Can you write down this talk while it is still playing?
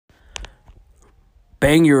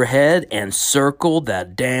Bang your head and circle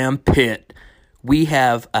that damn pit. We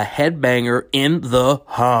have a headbanger in the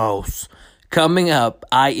house. Coming up,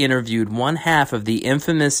 I interviewed one half of the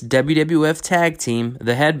infamous WWF tag team,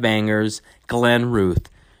 the Headbangers, Glenn Ruth.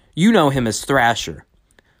 You know him as Thrasher.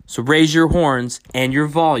 So raise your horns and your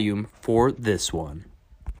volume for this one.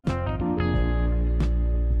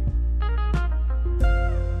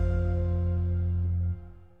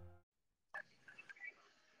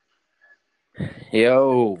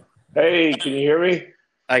 Yo. Hey, can you hear me?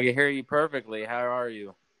 I can hear you perfectly. How are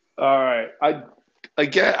you? All right. I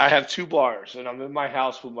have two bars, and I'm in my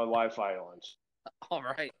house with my Wi-Fi on. All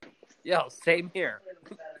right. Yo, same here.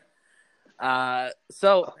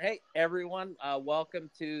 Hey, everyone. Welcome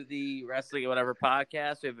to the Wrestling and Whatever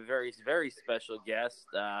podcast. We have a very, very special guest,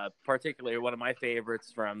 particularly one of my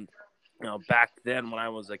favorites from, back then when I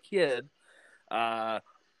was a kid.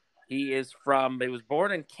 He was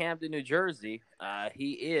born in Camden, New Jersey.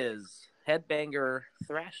 He is Headbanger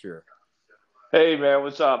Thrasher. Hey, man,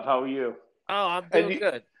 what's up? How are you? Oh, I'm doing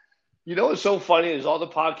good. You know what's so funny is all the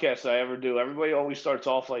podcasts I ever do, everybody always starts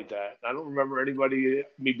off like that. I don't remember me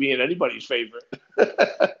being anybody's favorite.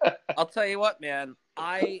 I'll tell you what, man.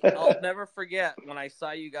 I'll never forget when I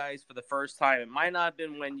saw you guys for the first time. It might not have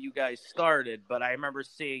been when you guys started, but I remember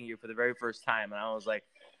seeing you for the very first time, and I was like,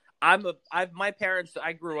 I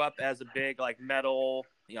grew up as a big metal,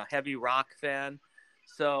 heavy rock fan.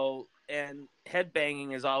 So, and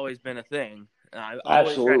headbanging has always been a thing. I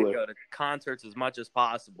always try to go to concerts as much as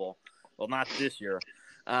possible. Well, not this year,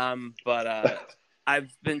 but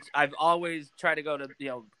I've always tried to go to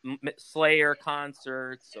Slayer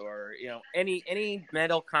concerts or any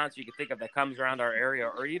metal concert you can think of that comes around our area,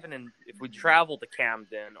 or even if we travel to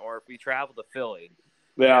Camden or if we travel to Philly.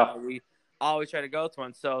 Yeah, we always try to go to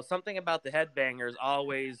one. So something about the Headbangers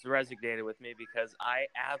always resonated with me because I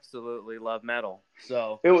absolutely love metal.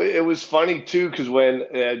 So it was funny too because when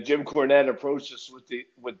Jim Cornette approached us with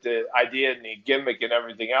the idea and the gimmick and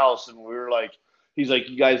everything else, and we were like, he's like,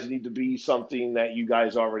 you guys need to be something that you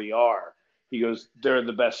guys already are. He goes, they're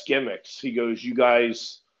the best gimmicks. He goes, you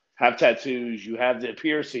guys have tattoos, you have the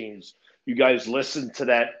piercings, you guys listen to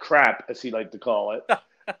that crap, as he liked to call it.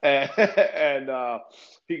 and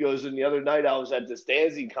he goes, and the other night I was at this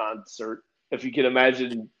dancing concert. If you can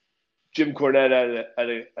imagine Jim Cornette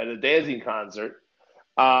at a dancing concert,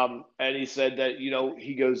 and he said that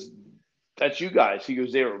he goes, that's you guys. He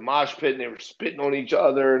goes, they were mosh pitting, they were spitting on each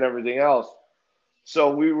other and everything else.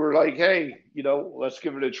 So we were like, hey, let's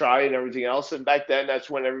give it a try and everything else. And back then, that's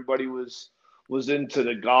when everybody was into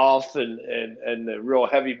the golf and the real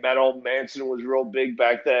heavy metal. Manson was real big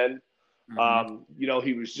back then. Mm-hmm.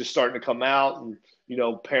 He was just starting to come out, and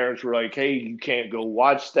parents were like, hey, you can't go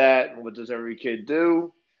watch that. And what does every kid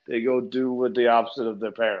do? They go do what the opposite of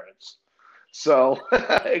their parents. So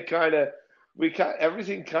everything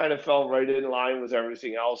kind of fell right in line with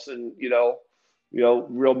everything else. And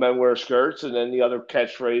real men wear skirts. And then the other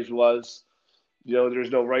catchphrase was, there's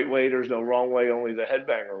no right way, there's no wrong way, only the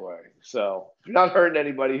headbanger way. So if you're not hurting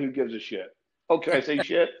anybody, who gives a shit? Oh, can I say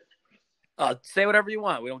shit? Say whatever you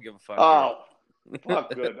want. We don't give a fuck. Oh, fuck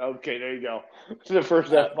good. Okay, there you go. It's the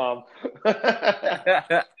first F-bomb.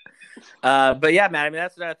 But yeah, man, I mean,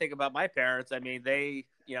 that's what I think about my parents. I mean, they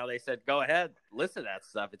said, go ahead, listen to that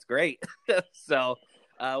stuff. It's great. So,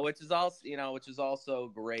 which is also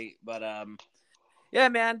great. But, yeah,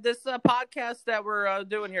 man, this podcast that we're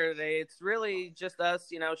doing here today, it's really just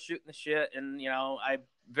us, shooting the shit. And, I'm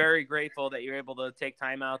very grateful that you're able to take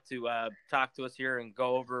time out to talk to us here and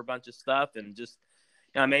go over a bunch of stuff and just,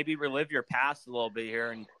 maybe relive your past a little bit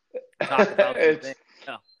here and talk about some things.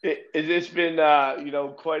 It's been,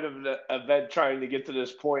 quite an event trying to get to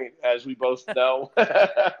this point, as we both know.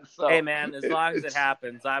 So, hey, man, as long as it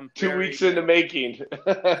happens, I'm 2 weeks in the making.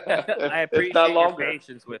 I appreciate your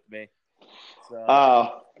patience with me. So,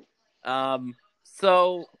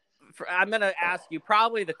 I'm going to ask you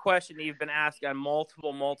probably the question that you've been asked on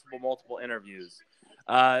multiple interviews.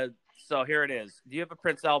 So here it is. Do you have a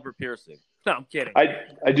Prince Albert piercing? No, I'm kidding.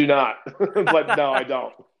 I do not, but no, I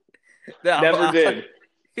don't. No, never did.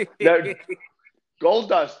 No,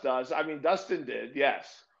 Goldust does. I mean, Dustin did.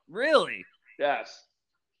 Yes. Really? Yes.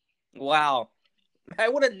 Wow. I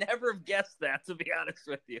would have never guessed that, to be honest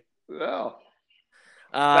with you. No.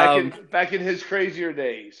 Back in his crazier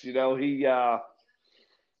days, he, that's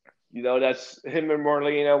him and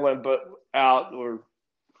Marlena went out, or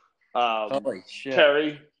holy shit.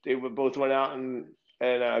 Terry. They both went out and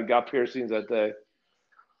got piercings that day.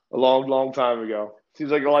 A long, long time ago. Seems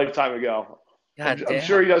like a lifetime ago. I'm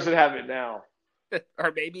sure he doesn't have it now.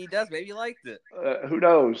 Or maybe he does. Maybe he liked it. Who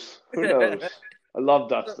knows? I love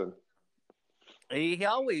Dustin. He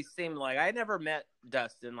always seemed like I never met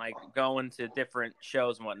Dustin, like going to different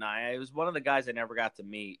shows and whatnot. I was one of the guys I never got to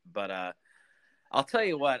meet, but I'll tell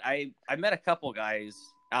you what, I met a couple guys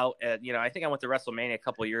out at, I think I went to WrestleMania a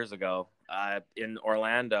couple years ago in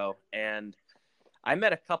Orlando, and I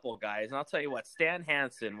met a couple guys, and I'll tell you what, Stan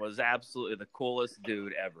Hansen was absolutely the coolest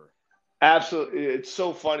dude ever. Absolutely. It's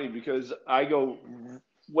so funny because I go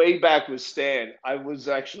way back with Stan. I was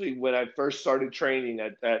actually, when I first started training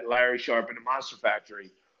at Larry Sharp in the Monster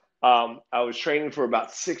Factory, I was training for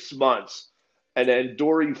about 6 months. And then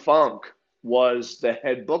Dory Funk was the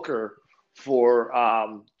head booker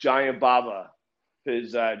for Giant Baba,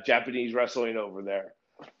 his Japanese wrestling over there.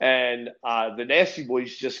 And the Nasty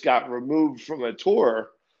Boys just got removed from a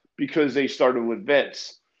tour because they started with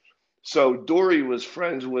Vince. So Dory was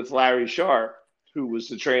friends with Larry Sharp, who was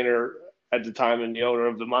the trainer at the time and the owner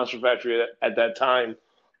of the Monster Factory at that time.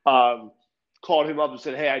 Um, Called him up and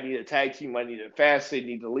said, "Hey, I need a tag team. I need it fast. They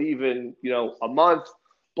need to leave in a month.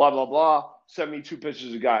 Blah blah blah. Send me 2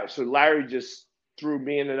 pictures of guys." So Larry just threw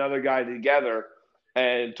me and another guy together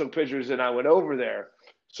and took pictures, and I went over there.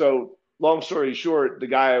 So long story short, the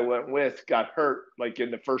guy I went with got hurt like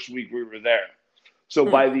in the first week we were there. So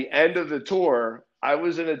Hmm. by the end of the tour, I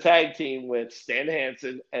was in a tag team with Stan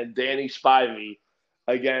Hansen and Danny Spivey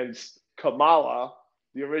against Kamala,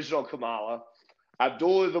 the original Kamala,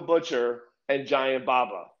 Abdullah the Butcher, and Giant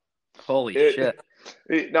Baba. Holy It,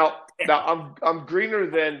 shit. now I'm greener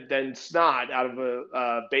than snot out of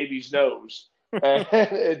a baby's nose, and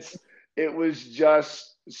it was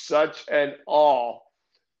just such an awe.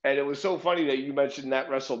 And it was so funny that you mentioned that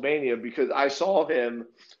WrestleMania because I saw him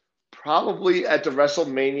probably at the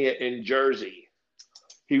WrestleMania in Jersey.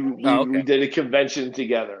 Oh, We okay. did a convention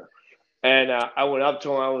together, and I went up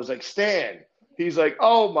to him. I was like, "Stan." He's like,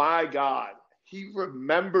 "Oh my God." He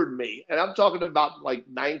remembered me, and I'm talking about like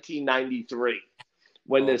 1993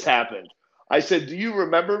 when Oh this my. happened. I said, "Do you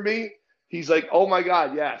remember me?" He's like, "Oh my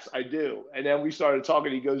God, yes, I do." And then we started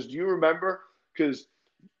talking. He goes, "Do you remember?" Because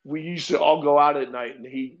we used to all go out at night, and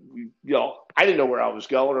I didn't know where I was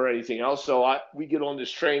going or anything else, so we get on this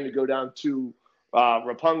train to go down to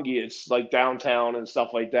Roppongi. It's like downtown and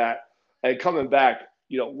stuff like that. And coming back,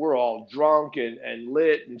 we're all drunk and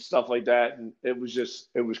lit and stuff like that, and it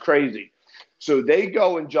was crazy. So they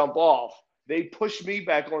go and jump off. They push me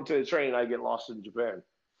back onto the train. And I get lost in Japan.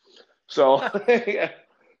 So yeah,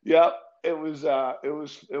 it was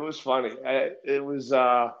funny. It was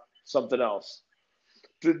something else.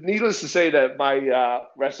 Needless to say that my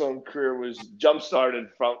wrestling career was jump started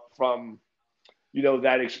from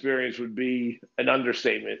that experience would be an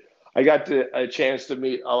understatement. I got a chance to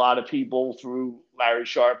meet a lot of people through Larry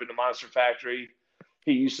Sharp in the Monster Factory.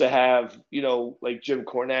 He used to have like Jim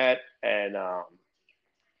Cornette and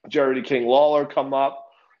Jerry the King Lawler come up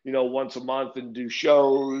once a month and do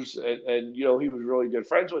shows, and he was really good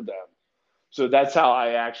friends with them. So that's how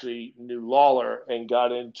I actually knew Lawler and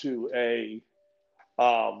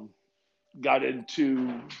um, got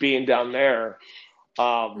into being down there, Hmm.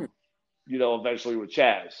 um, eventually with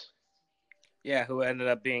Chaz. Yeah, who ended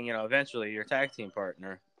up being, eventually your tag team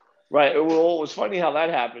partner. Right. Well, it was funny how that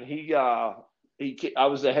happened. I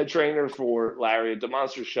was the head trainer for Larry at the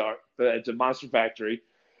at the Monster Factory,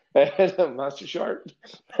 and Monster Shark,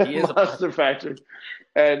 He is a Monster Factory,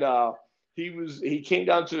 and he came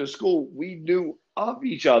down to the school. We knew of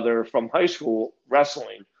each other from high school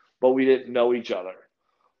wrestling, but we didn't know each other.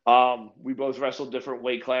 We both wrestled different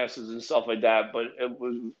weight classes and stuff like that, but it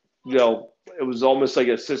was almost like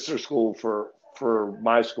a sister school for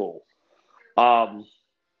my school. Um,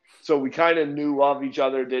 so we kind of knew of each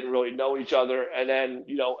other, didn't really know each other, and then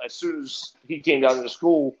as soon as he came down to the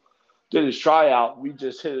school, did his tryout, we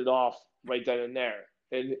just hit it off right then and there.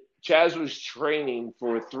 And Chaz was training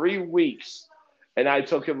for 3 weeks, and I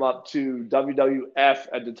took him up to WWF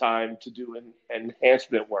at the time to do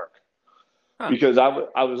enhancement work huh. because I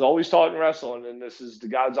was always taught in wrestling, and this is the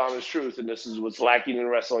God's honest truth, and this is what's lacking in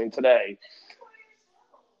wrestling today.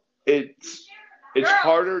 It's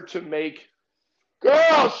harder to make.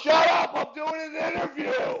 Girl, shut up! I'm doing an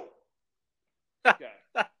interview. Okay,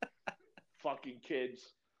 fucking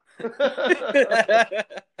kids.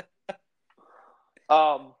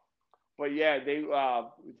 um, but yeah, they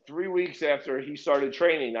 3 weeks after he started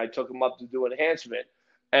training, I took him up to do enhancement,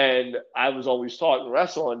 and I was always taught in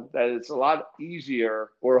wrestling that it's a lot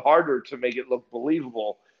easier or harder to make it look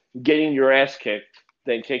believable getting your ass kicked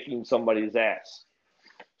than kicking somebody's ass.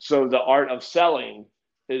 So the art of selling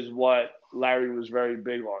is what Larry was very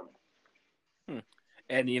big on. Hmm.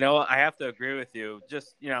 And I have to agree with you.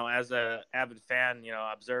 Just as a avid fan,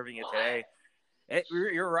 observing it today,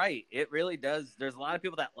 You're right. It really does. There's a lot of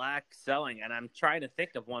people that lack selling, and I'm trying to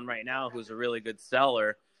think of one right now who's a really good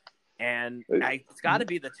seller. And it's got to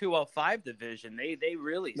be the 205 division. They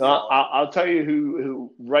really No, sell it. I'll tell you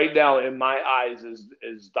who right now in my eyes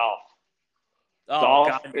is Dolph. Oh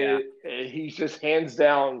Dolph, God, yeah. he's just hands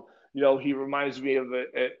down. He reminds me of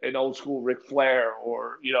an old school Ric Flair,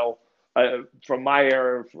 or from my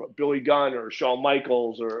era, Billy Gunn or Shawn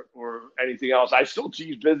Michaels or anything else. I still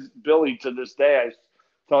tease Billy to this day. I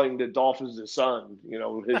tell him that Dolph is his son,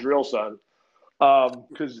 his real son,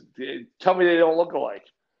 because tell me they don't look alike.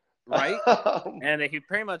 Right. And he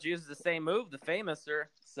pretty much uses the same move, the famouser.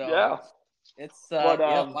 So Yeah, it's but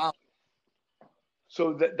yeah, wow.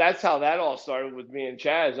 so that's how that all started with me and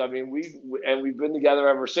Chaz. I mean, we've been together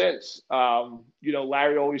ever since.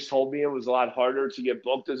 Larry always told me it was a lot harder to get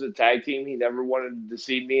booked as a tag team. He never wanted to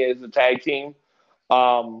see me as a tag team.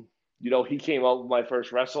 He came up with my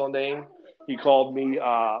first wrestling name. He called me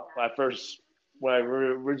my first when I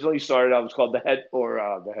originally started. I was called the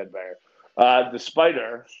headbanger, the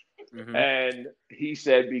Spider. Mm-hmm. And he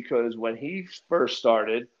said because when he first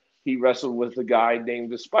started, he wrestled with a guy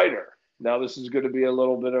named the Spider. Now, this is going to be a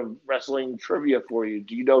little bit of wrestling trivia for you.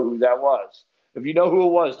 Do you know who that was? If you know who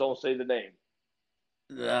it was, don't say the name.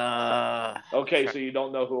 Okay, so you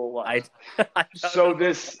don't know who it was. I, I don't So know.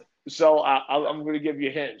 this, so I'm going to give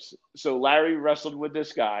you hints. So Larry wrestled with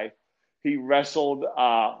this guy. He wrestled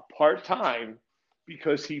part time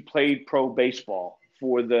because he played pro baseball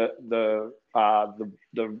for the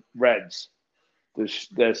Reds,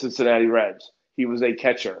 the Cincinnati Reds. He was a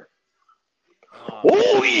catcher.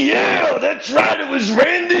 Oh yeah, that's right. It was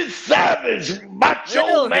Randy Savage, Macho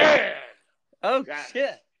Really? Man. Oh Yeah.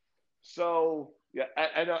 shit! So yeah,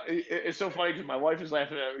 I know it's so funny because my wife is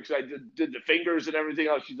laughing at me because I did the fingers and everything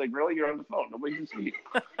else. She's like, "Really? You're on the phone? Nobody can see you,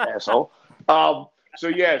 asshole." So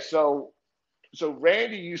yeah, so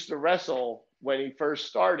Randy used to wrestle when he first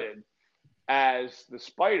started as the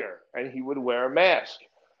Spider, and he would wear a mask,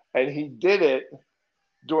 and he did it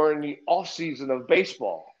during the off season of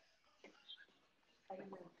baseball.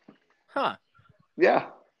 Huh? Yeah,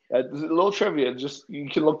 a little trivia. Just you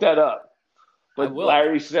can look that up. I But will.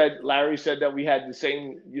 Larry said that we had the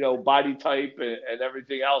same, body type and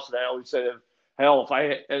everything else. And I always said, hell, if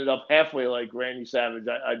I ended up halfway like Randy Savage,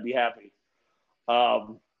 I'd be happy.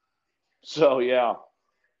 Um, so yeah,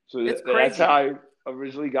 so It's that's how crazy. I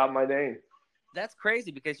originally got my name. That's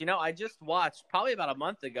crazy because I just watched probably about a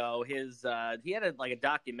month ago his he had a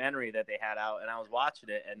documentary that they had out, and I was watching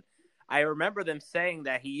it, and I remember them saying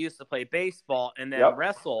that he used to play baseball and then Yep,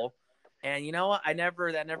 wrestle. And you know what? That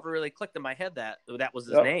never really clicked in my head that was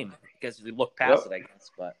his yep, name because we looked past yep. it, I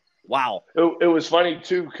guess. But wow. It was funny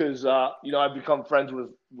too because I've become friends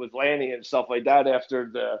with Lanny and stuff like that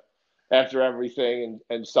after everything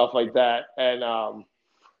and stuff like that. And I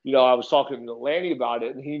was talking to Lanny about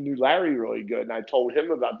it, and he knew Larry really good. And I told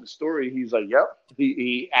him about the story. He's like, "Yep."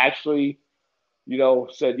 He actually,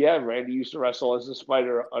 said, "Yeah, Randy used to wrestle as a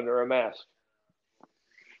Spider under a mask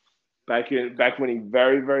back when he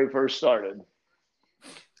very very first started."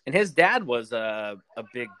 And his dad was a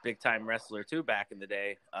big time wrestler too back in the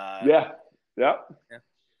day. Yeah, yep, Yeah.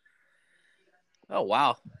 Oh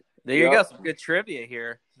wow. There you go. yep. Some good trivia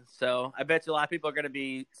here. So I bet you a lot of people are going to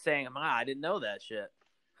be saying, I didn't know that shit."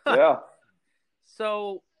 Yeah.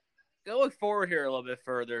 So going forward here a little bit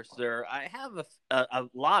further, sir, I have a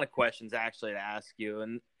lot of questions actually to ask you,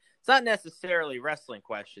 and it's not necessarily wrestling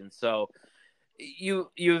questions. So you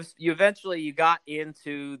eventually you got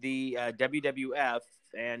into the WWF,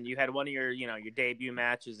 and you had one of your debut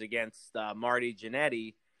matches against Marty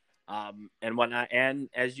Jannetty, and whatnot. And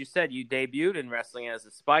as you said, you debuted in wrestling as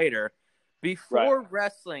a Spider. Right. Before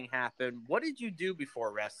wrestling happened, what did you do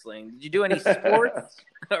before wrestling? Did you do any sports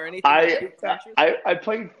or anything that piqued your interest? I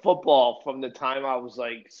played football from the time I was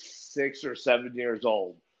like 6 or 7 years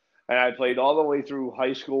old, and I played all the way through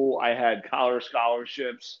high school. I had college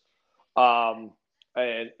scholarships, um,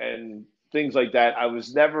 and things like that. I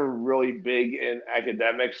was never really big in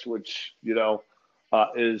academics, which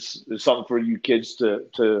is something for you kids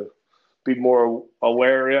to be more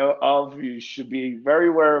aware of. You should be very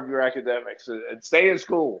aware of your academics and stay in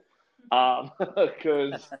school,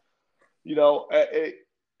 because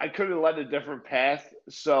I could have led a different path.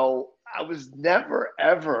 So I was never,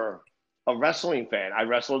 ever a wrestling fan. I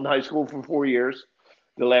wrestled in high school for 4 years.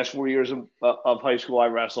 The last 4 years of high school, I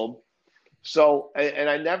wrestled. So,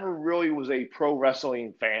 and I never really was a pro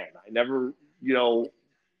wrestling fan. I never,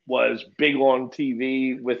 was big on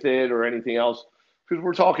TV with it or anything else because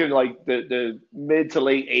we're talking like the mid to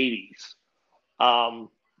late 80s.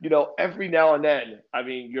 Every now and then, I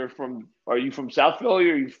mean, you're from Are you from South Philly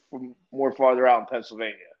or are you from more farther out in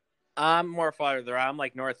Pennsylvania? I'm more farther. I'm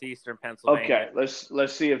like northeastern Okay, Pennsylvania.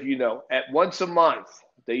 let's see if you know. At once a month,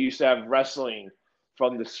 they used to have wrestling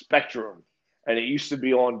from the Spectrum, and it used to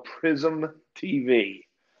be on Prism TV,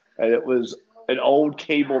 and it was an old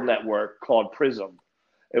cable network called Prism.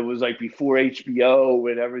 It was like before HBO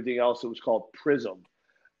and everything else. It was called Prism,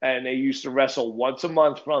 and they used to wrestle once a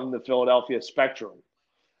month from the Philadelphia Spectrum,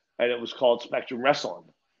 and it was called Spectrum Wrestling,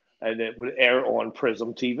 and it would air on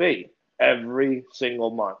Prism TV every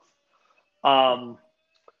single month. Um,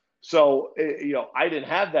 I didn't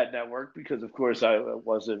have that network because, of course, I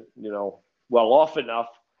wasn't, well off enough.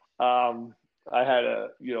 I had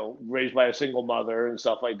raised by a single mother and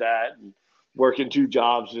stuff like that, and working two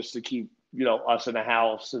jobs just to keep, us in the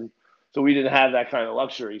house. And so we didn't have that kind of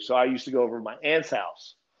luxury. So I used to go over to my aunt's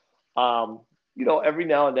house. Um, every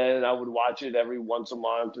now and then I would watch it every once a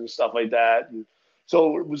month and stuff like that. And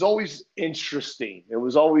so it was always interesting. It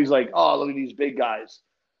was always like, oh, look at these big guys.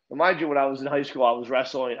 And mind you, when I was in high school, I was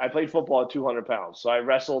wrestling. I played football at 200 pounds. So I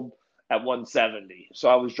wrestled at 170. So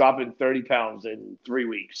I was dropping 30 pounds in 3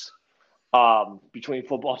 weeks between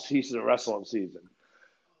football season and wrestling season.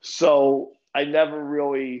 So I never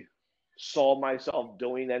really saw myself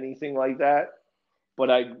doing anything like that.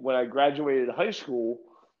 But when I graduated high school,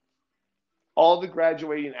 all the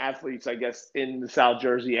graduating athletes, I guess, in the South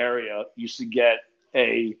Jersey area used to get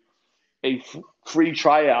a free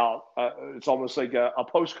tryout. It's almost like a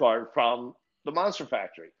postcard from the Monster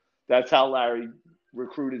Factory. That's how Larry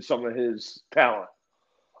recruited some of his talent.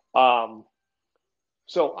 Um,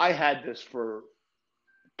 so I had this for,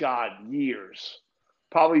 God, years,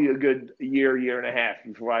 probably a good year and a half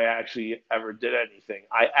before I actually ever did anything.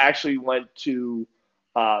 I actually went to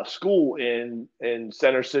school in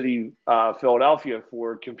Center City, Philadelphia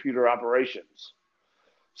for computer operations.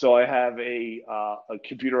 So I have a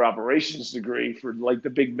computer operations degree for like the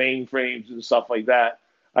big mainframes and stuff like that.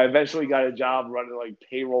 I eventually got a job running like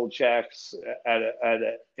payroll checks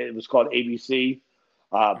it was called ABC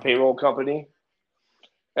Hmm. payroll company,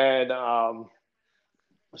 and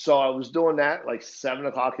so I was doing that like 7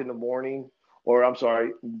 o'clock in the morning, or I'm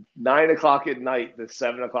sorry, 9 o'clock at night to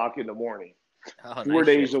 7 o'clock in the morning, Oh, four nice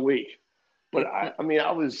days shift. a week. But I mean,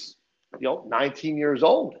 I was 19 years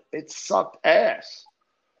old. It sucked ass.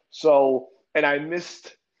 So, and I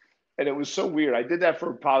missed, and it was so weird. I did that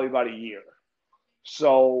for probably about a year.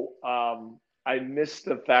 So I missed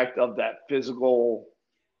the fact of that physical,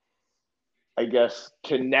 I guess,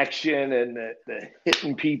 connection and the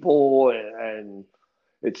hitting people. And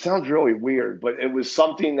it sounds really weird, but it was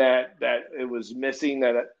something that it was missing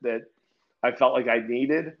that I felt like I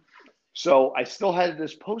needed. So I still had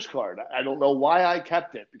this postcard. I don't know why I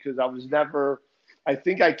kept it because I was never, I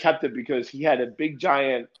think I kept it because he had a big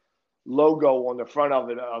giant logo on the front of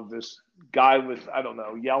it of this guy with, I don't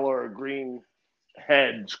know, yellow or green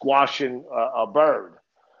head squashing a bird.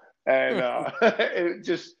 And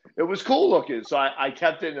it was cool looking. So I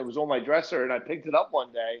kept it and it was on my dresser and I picked it up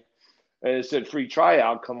one day and it said free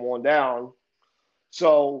tryout, come on down.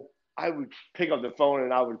 So I would pick up the phone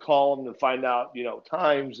and I would call him to find out,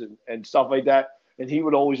 times and stuff like that. And he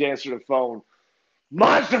would always answer the phone,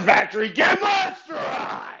 Monster Factory, get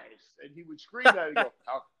monsterized. And he would scream at it and go,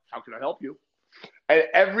 how can I help you? And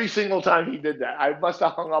every single time he did that, I must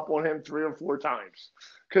have hung up on him 3 or 4 times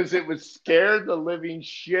because it would scare the living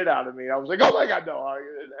shit out of me. I was like, oh my God, no, I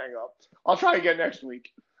didn't hang up. I'll try again next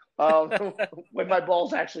week um, when my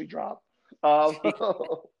balls actually drop. Um,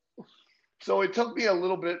 so it took me a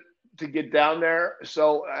little bit to get down there.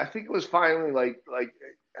 So I think it was finally like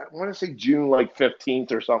I want to say June like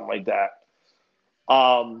 15th or something like that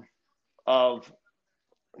of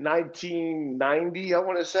 1990, I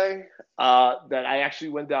want to say, that I actually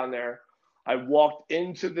went down there. I walked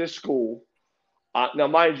into this school. Now,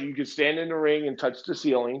 mind you, you could stand in the ring and touch the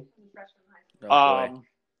ceiling. Oh boy. Um,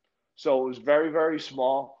 so it was very, very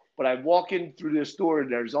small. But I walk in through this door,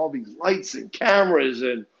 and there's all these lights and cameras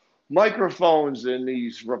and microphones and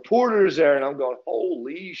these reporters there. And I'm going,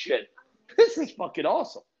 holy shit, this is fucking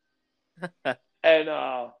awesome. And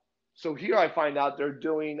so here I find out they're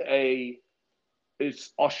doing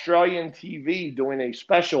it's Australian TV doing a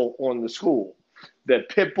special on the school. The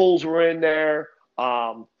Pitbulls were in there.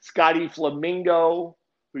 Scotty Flamingo,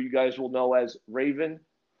 who you guys will know as Raven,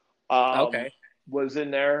 um, Okay. was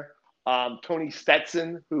in there. Tony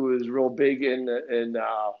Stetson, who is real big in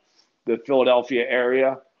the Philadelphia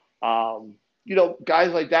area.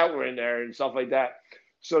 Guys like that were in there and stuff like that.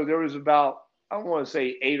 So there was about, I don't want to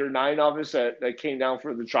say 8 or 9 of us that came down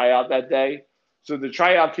for the tryout that day. So the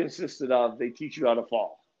tryout consisted of they teach you how to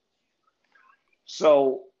fall.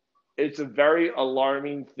 So it's a very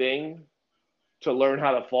alarming thing to learn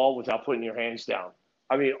how to fall without putting your hands down.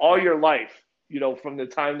 I mean, all your life, from the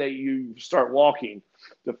time that you start walking,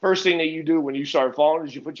 the first thing that you do when you start falling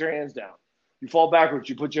is you put your hands down. You fall backwards,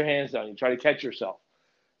 you put your hands down, you try to catch yourself.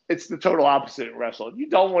 It's the total opposite in wrestling. You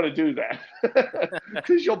don't want to do that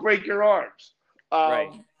because you'll break your arms.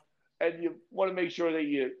 Right. And you want to make sure that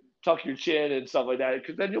you tuck your chin and stuff like that,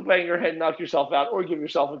 because then you'll bang your head and knock yourself out or give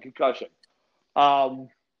yourself a concussion. Um,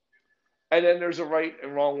 and then there's a right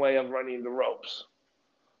and wrong way of running the ropes.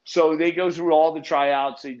 So they go through all the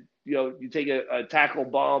tryouts. You take a tackle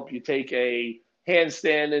bump, you take a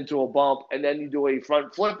handstand into a bump, and then you do a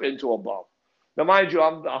front flip into a bump. Now, mind you,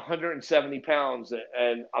 I'm 170 pounds,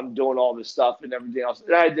 and I'm doing all this stuff and everything else.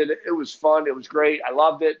 And I did it. It was fun. It was great. I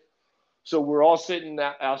loved it. So we're all sitting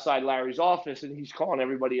outside Larry's office, and he's calling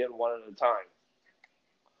everybody in one at a time.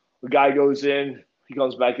 The guy goes in. He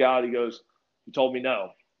comes back out. He goes, "You told me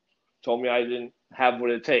no. Told me I didn't have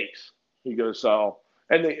what it takes." He goes, "So,"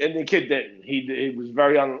 and the kid didn't. He was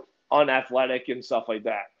very unathletic and stuff like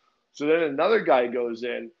that. So then another guy goes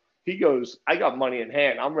in. He goes, "I got money in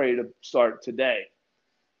hand. I'm ready to start today."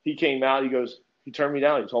 He came out. He goes, "He turned me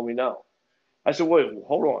down. He told me no." I said, "Wait,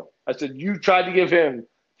 hold on." I said, "You tried to give him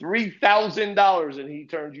 $3,000 and he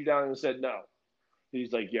turned you down and said no."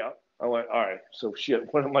 He's like, "Yeah." I went, "All right, so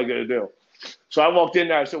shit, what am I going to do?" So I walked in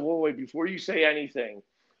there. I said, "Wait, before you say anything,"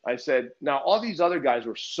 I said, "Now, all these other guys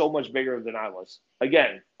were so much bigger than I was.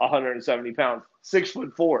 Again, 170 pounds,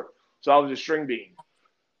 6'4". So I was a string bean.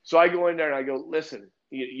 So I go in there and I go, "Listen,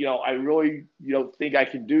 I really, think I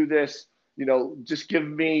can do this. Just give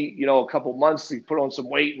me, a couple months to put on some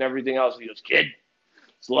weight and everything else." And he goes, "Kid,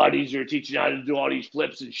 it's a lot easier teaching you how to do all these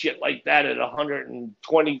flips and shit like that at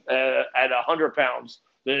 120, at 100 pounds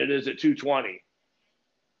than it is at 220.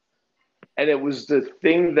 And it was the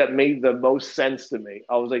thing that made the most sense to me.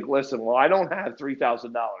 I was like, "Listen, well, I don't have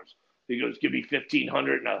 $3,000. He goes, "Give me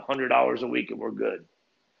 1,500 and $100 a week and we're good."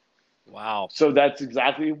 Wow. So that's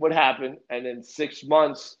exactly what happened. And in 6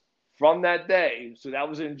 months from that day, so that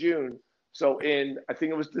was in June. So I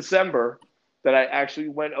think it was December that I actually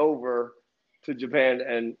went over to Japan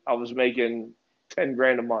and I was making 10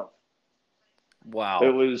 grand a month. Wow.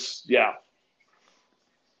 It was, yeah.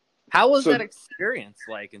 How was that experience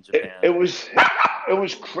like in Japan? It was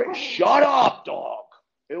crazy. Shut up, dog.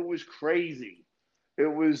 It was crazy. It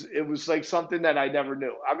was like something that I never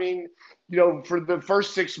knew. I mean, for the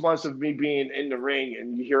first 6 months of me being in the ring,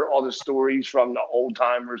 and you hear all the stories from the old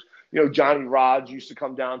timers. Johnny Rods used to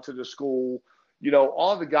come down to the school.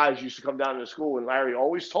 All the guys used to come down to the school, and Larry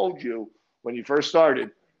always told you when you first started,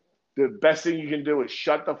 the best thing you can do is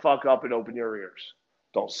shut the fuck up and open your ears.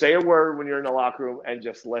 Don't say a word when you're in the locker room and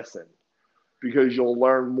just listen, because you'll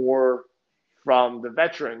learn more from the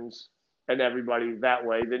veterans and everybody that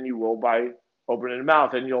way than you will by opening your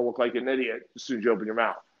mouth, and you'll look like an idiot as soon as you open your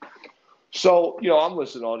mouth. So, I'm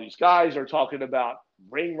listening to all these guys are talking about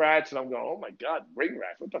ring rats, and I'm going, "Oh my God, ring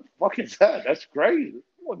rats. What the fuck is that? That's crazy.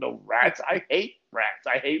 I want no rats. I hate rats.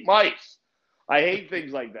 I hate mice. I hate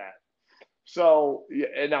things like that." So,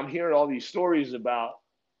 and I'm hearing all these stories about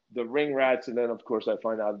the ring rats, and then of course I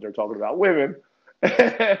find out they're talking about women.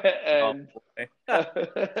 And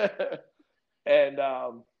and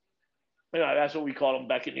that's what we called them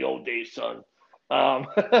back in the old days, son.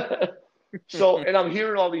 So, and I'm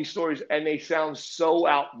hearing all these stories, and they sound so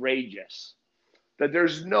outrageous that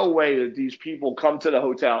there's no way that these people come to the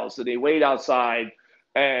hotels, so they wait outside,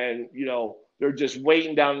 and they're just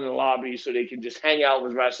waiting down in the lobby so they can just hang out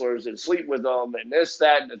with wrestlers and sleep with them and this,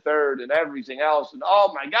 that, and the third and everything else. And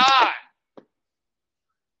oh my God.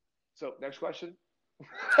 So next question.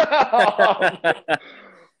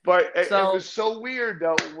 But it was so weird,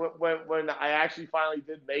 though, when I actually finally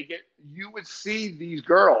did make it. You would see these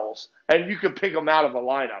girls, and you could pick them out of a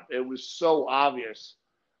lineup. It was so obvious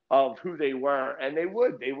of who they were. And they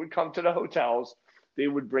would come to the hotels. They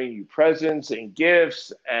would bring you presents and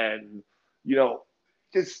gifts and,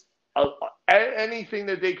 just anything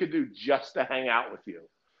that they could do just to hang out with you.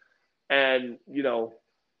 And,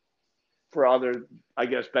 for other, I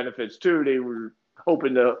guess, benefits, too, they were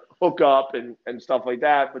hoping to hook up and stuff like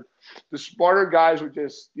that. But the smarter guys would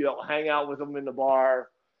just, hang out with them in the bar,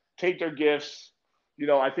 take their gifts.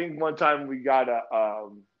 I think one time we got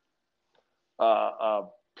a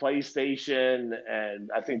PlayStation, and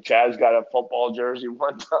I think Chaz got a football jersey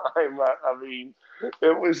one time. I mean,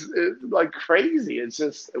 it was like crazy. It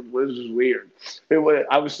was weird.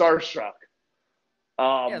 I was starstruck. Yeah,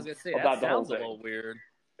 I was gonna say, about that the whole sounds a thing. little weird.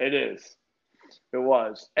 It is. It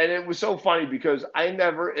was. And it was so funny because I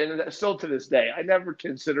never, and still to this day, I never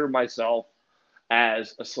consider myself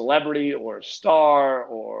as a celebrity or a star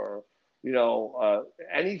or,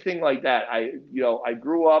 anything like that. I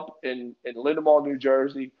grew up in Lindenmall, New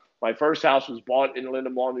Jersey. My first house was bought in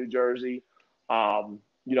Lindenmall, New Jersey.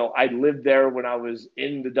 I lived there when I was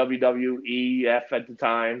in the WWEF at the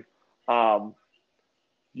time. Um,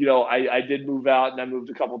 I did move out and I moved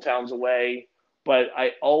a couple towns away, but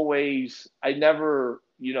I never,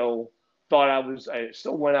 thought I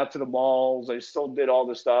still went out to the malls. I still did all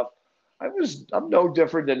this stuff. I'm no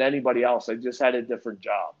different than anybody else. I just had a different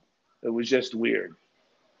job. It was just weird.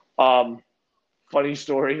 Um, Funny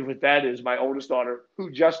story with that is my oldest daughter,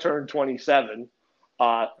 who just turned 27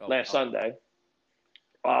 Oh, last wow. Sunday,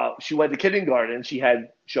 she went to kindergarten. She had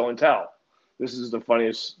show and tell. This is the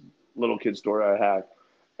funniest little kid story I had.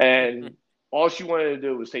 And all she wanted to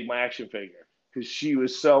do was take my action figure because she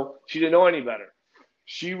didn't know any better.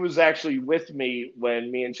 She was actually with me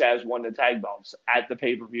when me and Chaz won the tag belts at the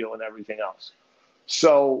pay per view and everything else.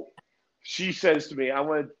 So she says to me, I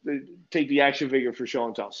want to take the action figure for show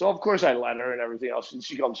and tell. So, of course, I let her and everything else. And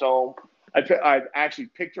she comes home. I actually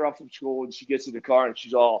picked her up from school and she gets in the car and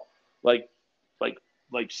she's all like, like,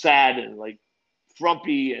 like sad and like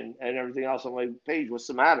frumpy and everything else. I'm like, Paige, what's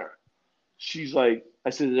the matter? She's like,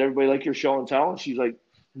 I said, did everybody like your show and tell? And she's like,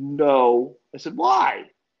 no. I said, why?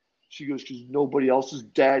 She goes, because nobody else's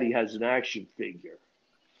daddy has an action figure.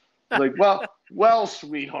 I was like, well,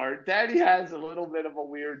 sweetheart, daddy has a little bit of a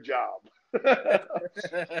weird job.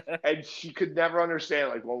 And she could never understand,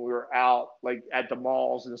 like when we were out, like at the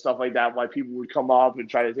malls and stuff like that, why people would come up and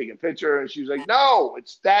try to take a picture. And she was like, no,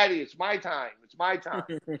 it's daddy. It's my time. It's my time.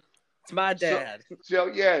 It's my So, dad. so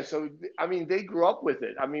yeah. So I mean, they grew up with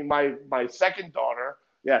it. I mean, my second daughter.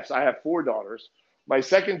 Yes, I have four daughters. My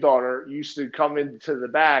second daughter used to come into the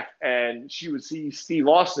back, and she would see Steve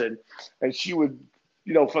Austin, and she would,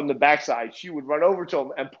 from the backside, she would run over to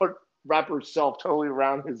him and wrap herself totally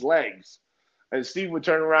around his legs, and Steve would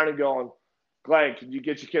turn around and go, "Glenn, can you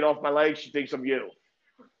get your kid off my legs? She thinks I'm you."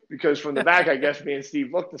 Because from the back, I guess me and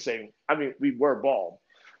Steve looked the same. I mean, we were bald.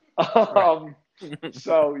 Right. Um,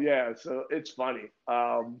 so yeah, so it's funny.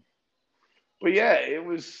 But yeah, it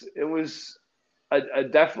was a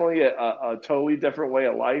definitely a totally different way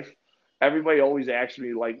of life. Everybody always asks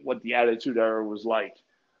me like what the Attitude Era was like,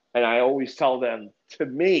 and I always tell them, to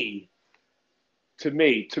me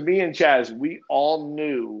and Chaz, we all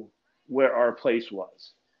knew where our place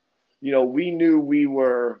was. We knew we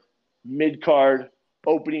were mid card,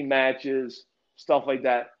 opening matches, stuff like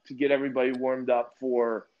that to get everybody warmed up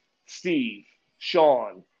for Steve,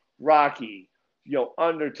 Sean, Rocky,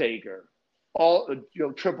 Undertaker, all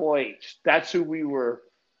Triple H. That's who we were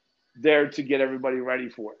there to get everybody ready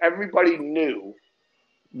for. Everybody knew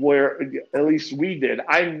where, at least we did.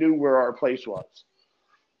 I knew where our place was.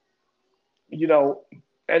 You know,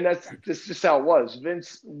 and that's just how it was.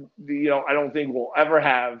 Vince, I don't think we'll ever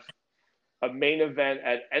have a main event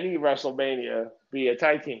at any WrestleMania be a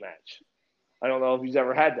tag team match. I don't know if he's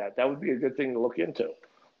ever had that. That would be a good thing to look into.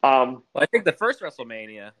 Well, I think the first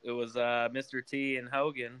WrestleMania, it was Mr. T and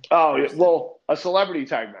Hogan Oh, yeah, versus. well, a celebrity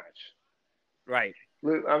tag match. Right.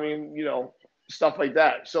 I mean, stuff like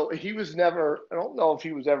that. So he was never, I don't know if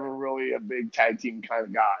he was ever really a big tag team kind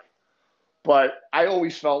of guy. But I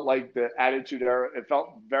always felt like the Attitude Era, it felt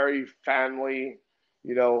very family,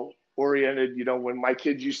 oriented. When my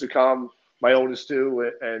kids used to come, my oldest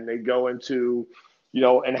two, and they go into,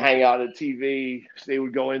 and hang out at TV, they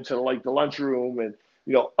would go into like the lunchroom, and,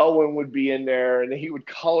 Owen would be in there and he would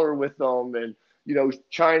color with them. And,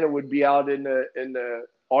 China would be out in the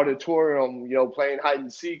auditorium, playing hide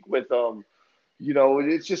and seek with them.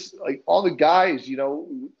 It's just like all the guys,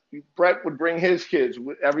 Brett would bring his kids.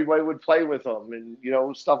 Everybody would play with them,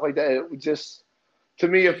 and stuff like that. It would just, to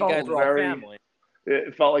me, Like you guys were all family.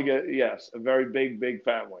 it felt like a very big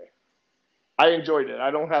family. I enjoyed it.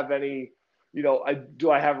 I don't have any,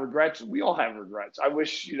 I have regrets? We all have regrets. I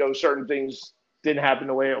wish, certain things didn't happen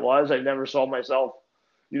the way it was. I never saw myself,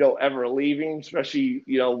 ever leaving, especially,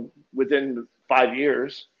 within 5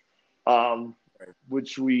 years, um, Right.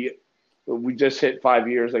 which we just hit 5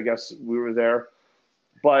 years. I guess we were there.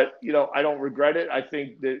 But I don't regret it. I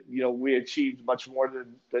think that we achieved much more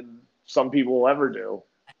than some people will ever do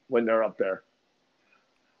when they're up there.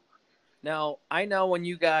 Now, I know when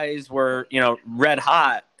you guys were, red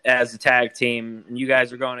hot as a tag team and you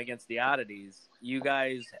guys were going against the oddities, you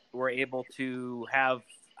guys were able to have,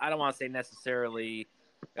 I don't want to say necessarily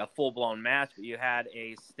a full blown match, but you had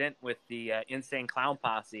a stint with the Insane Clown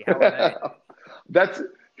Posse. How were they? That's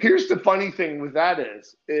Here's the funny thing with that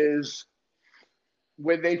is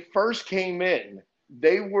when they first came in,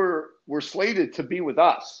 they were slated to be with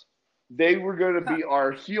us. They were going to be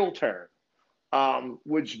our heel turn.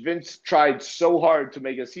 which Vince tried so hard to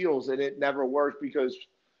make us heels, and it never worked because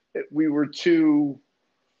we were too.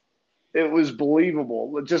 It was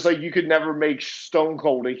believable. Just like you could never make Stone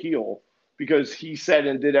Cold a heel because he said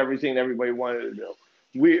and did everything everybody wanted to do.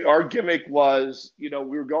 Our gimmick was, we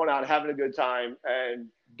were going out having a good time and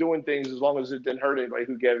doing things as long as it didn't hurt anybody.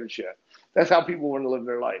 Who gave a shit? That's how people want to live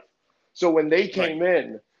their life. So when they came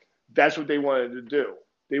in, that's what they wanted to do.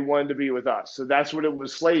 They wanted to be with us. So that's what it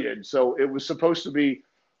was slated. So it was supposed to be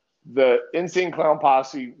the Insane Clown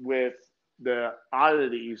Posse with the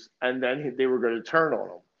oddities, and then they were going to turn on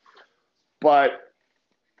them. But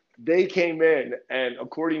they came in, and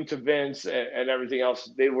according to Vince and everything else,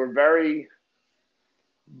 they were very.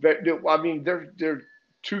 I mean, they're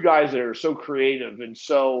two guys that are so creative, and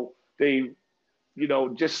so they,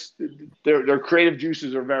 just their creative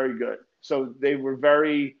juices are very good. So they were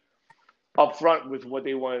very upfront with what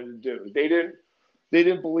they wanted to do. They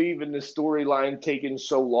didn't believe in the storyline taking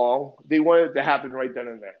so long. They wanted it to happen right then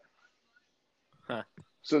and there. Huh.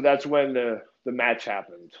 So that's when the match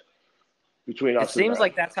happened between us. It seems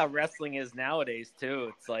like that's how wrestling is nowadays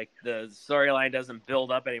too. It's like the storyline doesn't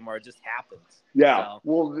build up anymore; it just happens. Yeah. So.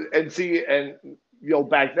 Well, and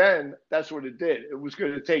back then that's what it did. It was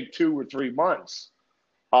going to take 2 or 3 months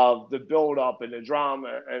of the build up and the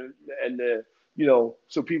drama and the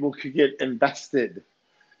so people could get invested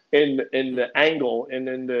in the angle and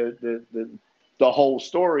in the whole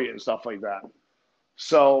story and stuff like that.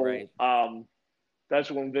 So that's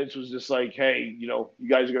when Vince was just like, hey, you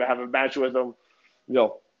guys are going to have a match with them,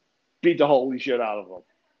 beat the holy shit out of them.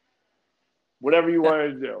 Whatever you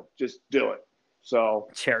wanted to do, just do it. So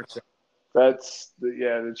chair shot. That's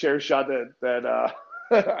the chair shot that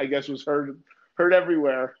I guess was heard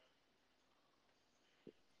everywhere.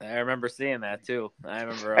 I remember seeing that too. I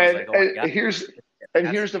remember. I was like, oh my God.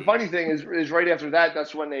 Here's the funny thing is right after that,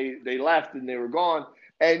 that's when they left and they were gone.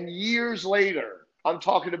 And years later, I'm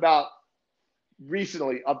talking about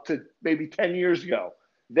recently, up to maybe 10 years ago,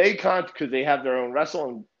 because they have their own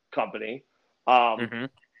wrestling company,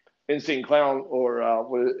 Insane Clown or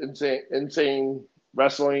Insane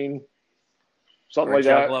Wrestling, something like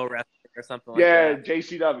that. JGlow Wrestling or something like that. Yeah,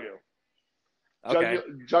 JCW. Okay.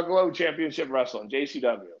 JGlow Championship Wrestling,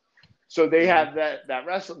 JCW. So they have that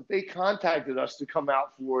wrestling. They contacted us to come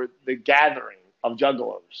out for the gathering of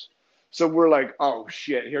Juggalos. So we're like, oh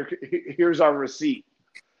shit, here's our receipt.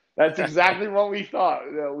 That's exactly what we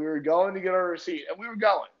thought. We were going to get our receipt, and we were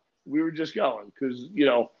going. We were just going because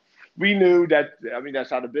we knew that. I mean, that's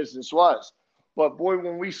how the business was. But boy,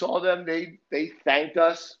 when we saw them, they thanked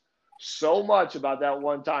us so much about that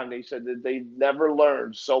one time. They said that they never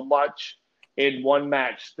learned so much in one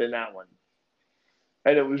match than that one.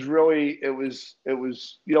 And it was we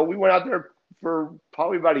went out there for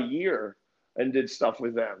probably about a year and did stuff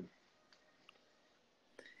with them.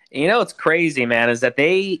 What's crazy, man, is that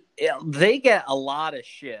they get a lot of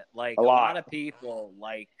shit. Like a lot of people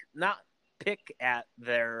not pick at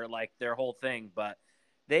their whole thing, but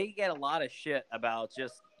they get a lot of shit about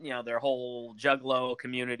just, their whole Juggalo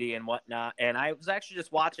community and whatnot. And I was actually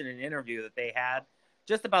just watching an interview that they had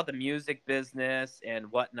just about the music business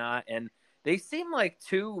and whatnot. And they seem like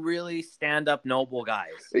two really stand-up, noble guys.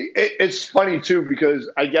 It's funny, too, because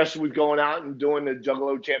I guess with going out and doing the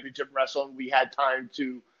Juggalo Championship Wrestling, we had time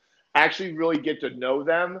to actually really get to know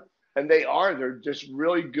them. And they're just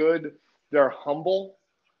really good. They're humble.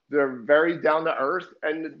 They're very down to earth,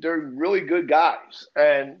 and they're really good guys.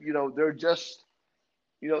 And, they're just,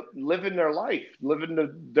 living their life, living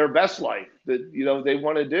their best life that, they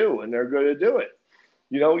want to do, and they're going to do it.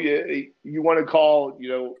 You want to call,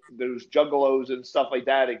 those juggalos and stuff like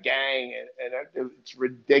that a gang, and it's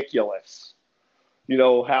ridiculous,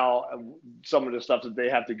 how some of the stuff that they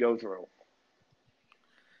have to go through.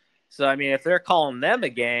 So, I mean, if they're calling them a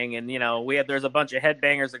gang and, there's a bunch of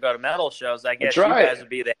headbangers that go to metal shows, I guess you guys would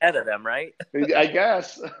be the head of them, right? I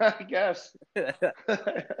guess.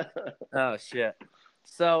 Oh, shit.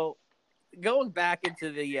 So, going back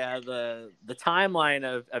into the timeline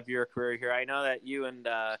of your career here, I know that you and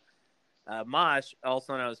Mosh,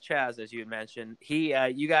 also known as Chaz, as you had mentioned,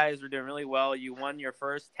 you guys were doing really well. You won your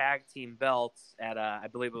first tag team belts at I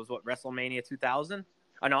believe it was WrestleMania 2000.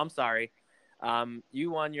 Oh no, I'm sorry.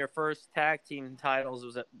 You won your first tag team titles.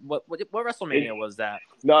 Was it what WrestleMania was that?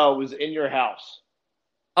 No, it was In Your House.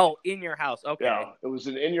 Oh, In Your House. Okay. Yeah, it was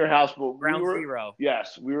In Your House. But Ground Zero.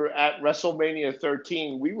 Yes, we were at WrestleMania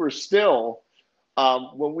 13. We were still,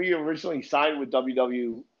 when we originally signed with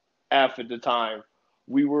WWF at the time,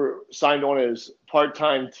 we were signed on as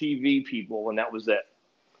part-time TV people, and that was it.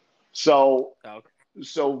 So,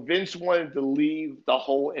 So Vince wanted to leave the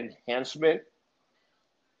whole enhancement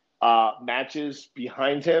matches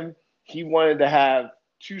behind him. He wanted to have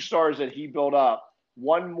 2 stars that he built up,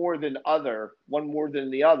 one more than the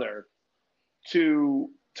other, to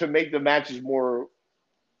make the matches more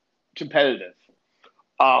competitive.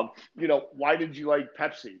 Why did you like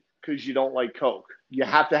Pepsi? Because you don't like Coke. You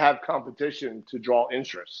have to have competition to draw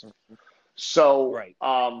interest. So, Right.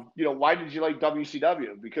 Why did you like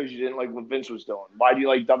WCW? Because you didn't like what Vince was doing. Why do you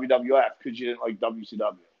like WWF? Because you didn't like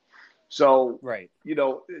WCW. So, Right.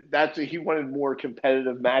 he wanted more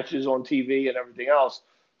competitive matches on TV and everything else.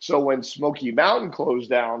 So when Smoky Mountain closed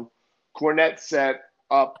down, Cornette set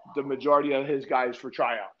up the majority of his guys for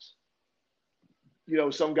tryouts.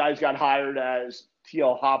 Some guys got hired as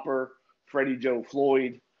T.L. Hopper, Freddie Joe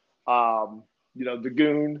Floyd, the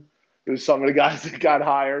Goon. There's some of the guys that got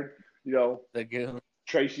hired. The Goon.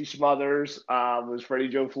 Tracy Smothers was Freddie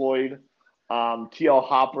Joe Floyd. T.L.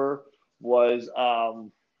 Hopper was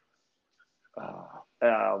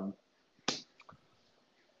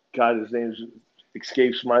God, his name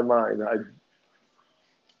escapes my mind.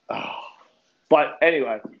 But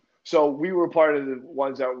anyway, so we were part of the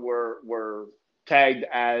ones that were tagged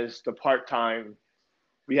as the part-time.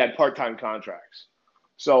 We had part-time contracts.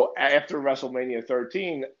 So after WrestleMania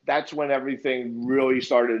 13, that's when everything really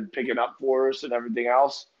started picking up for us and everything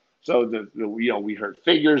else. So we heard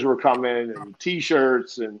figures were coming and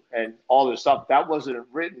T-shirts and all this stuff. That wasn't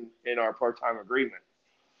written in our part-time agreement.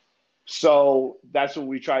 So that's what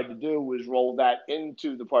we tried to do, was roll that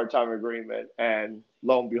into the part-time agreement. And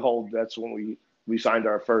lo and behold, that's when we signed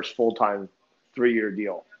our first full-time 3-year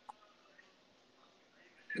deal.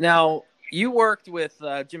 Now, you worked with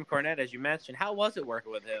Jim Cornette, as you mentioned. How was it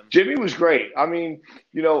working with him? Jimmy was great. I mean,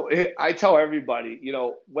 I tell everybody,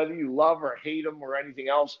 whether you love or hate him or anything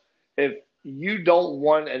else, if you don't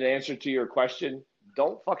want an answer to your question,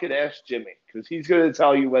 don't fucking ask Jimmy, because he's going to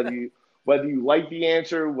tell you whether you like the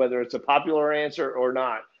answer, whether it's a popular answer or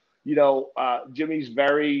not. Jimmy's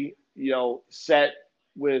very, set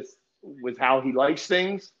with how he likes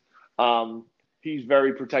things. He's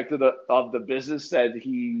very protective of the business that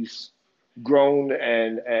he's grown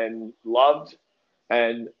and loved,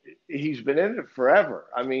 and he's been in it forever.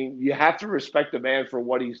 I mean, you have to respect the man for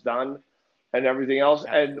what he's done and everything else.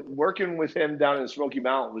 And working with him down in Smoky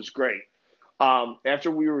Mountain was great. After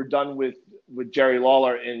we were done with Jerry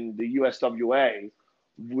Lawler in the USWA,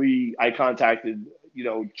 I contacted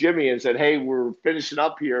Jimmy and said, "Hey, we're finishing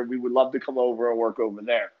up here. We would love to come over and work over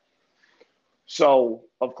there." So,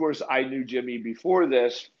 of course, I knew Jimmy before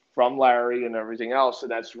this from Larry and everything else,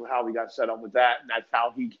 and that's how we got set up with that. And that's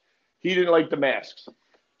how he didn't like the masks.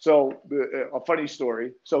 So, a funny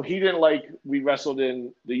story. So he didn't like, we wrestled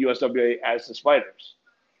in the USWA as the Spiders.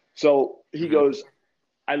 So he goes,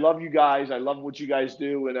 "I love you guys. I love what you guys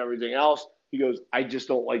do and everything else." He goes, "I just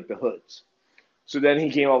don't like the hoods." So then he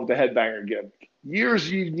came up with the headbanger gimmick. Years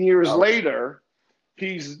and years later,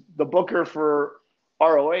 he's the booker for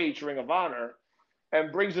ROH, Ring of Honor,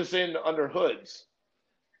 and brings us in under hoods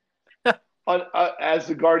as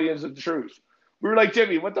the Guardians of the Truth. We were like,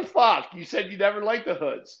 "Jimmy, what the fuck? You said you never liked the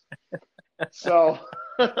hoods." So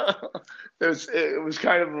it was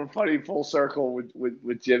kind of a funny full circle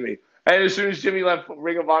with Jimmy. And as soon as Jimmy left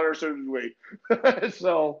Ring of Honor, so did we.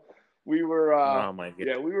 So we were, Oh my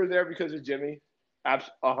goodness. we were there because of Jimmy,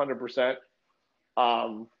 100%.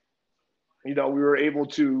 We were able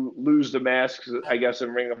to lose the masks, I guess,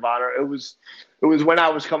 in Ring of Honor. It was when I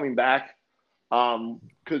was coming back,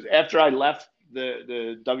 because after I left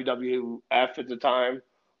the WWF at the time,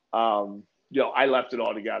 I left it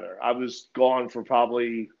all together. I was gone for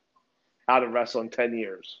probably out of wrestling 10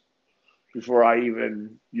 years before I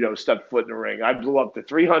even, stepped foot in the ring. I blew up to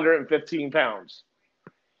 315 pounds.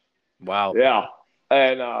 Wow. Yeah.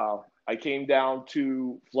 And I came down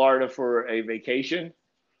to Florida for a vacation.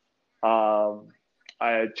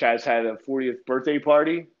 Chaz had a 40th birthday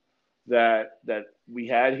party that we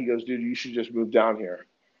had. He goes, "Dude, you should just move down here."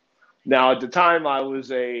 Now, at the time, I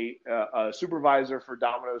was a supervisor for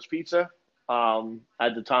Domino's Pizza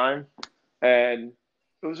at the time, and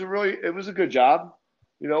it was a good job.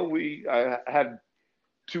 I had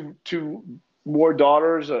two more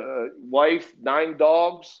daughters, a wife, 9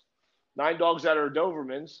 dogs that are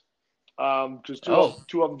Dobermans, because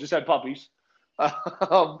two of them just had puppies.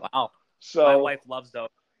 Wow. So my wife loves those.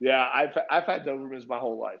 Yeah, I've had Dobermans my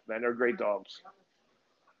whole life, man. They're great dogs.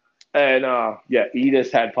 And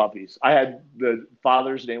Edith had puppies. I had, the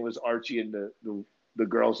father's name was Archie and the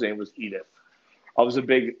girl's name was Edith. I was a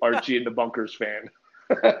big Archie and the Bunkers fan.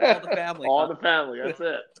 All the family. All the family. That's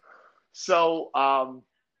it. So I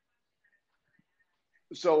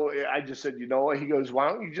just said, "You know what?" He goes, "Why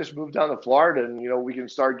don't you just move down to Florida and we can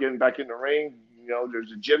start getting back in the ring,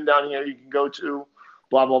 there's a gym down here you can go to,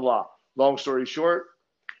 blah, blah, blah. Long story short,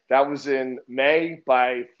 that was in May.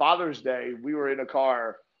 By Father's Day, we were in a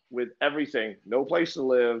car with everything, no place to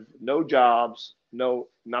live, no jobs, no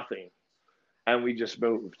nothing. And we just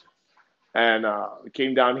moved. And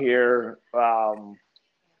came down here. I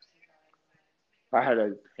had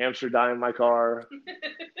a hamster die in my car.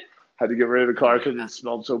 Had to get rid of the car because it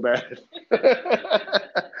smelled so bad.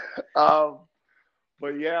 But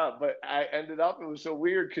I ended up, it was so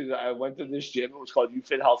weird because I went to this gym. It was called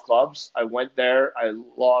UFit Health Clubs. I went there. I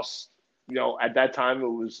lost, at that time, it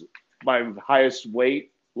was my highest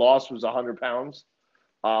weight loss was 100 pounds.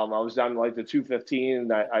 I was down to like the 215,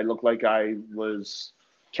 and I looked like I was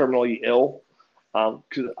terminally ill.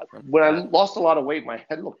 Because when I lost a lot of weight, my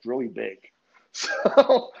head looked really big.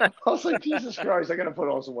 So I was like, Jesus Christ, I got to put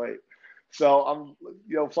on some weight. So I'm,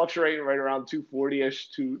 fluctuating right around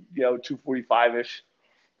 240-ish to, 245-ish.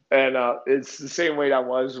 And it's the same weight I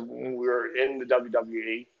was when we were in the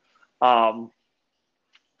WWE.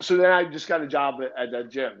 So then I just got a job at that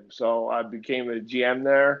gym. So I became a GM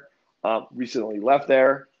there. Recently left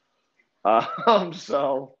there.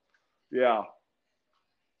 So, yeah.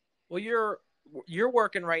 Well, you're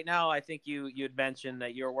working right now. I think you had mentioned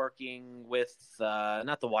that you're working with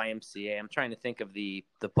not the YMCA. I'm trying to think of the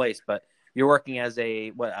place, but you're working as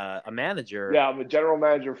a manager. Yeah, I'm a general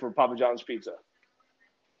manager for Papa John's Pizza.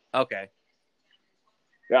 Okay.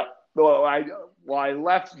 Yeah. Well, I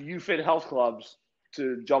left UFit Health Clubs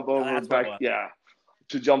to jump over back. Yeah,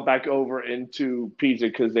 to jump back over into pizza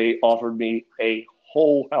because they offered me a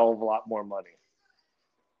whole hell of a lot more money.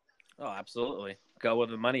 Oh, absolutely. Go where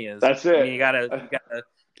the money is. That's it. I mean, you gotta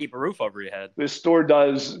keep a roof over your head. The store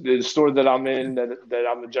that I'm in that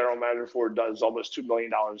I'm the general manager for does almost $2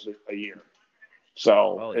 million a year.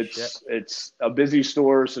 So Holy it's a busy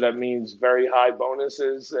store, so that means very high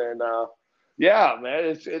bonuses, and yeah, man,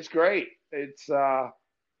 it's great. It's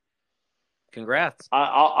congrats.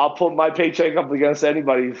 I'll put my paycheck up against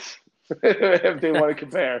anybody's if they want to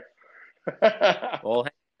compare. Well,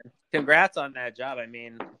 congrats on that job. I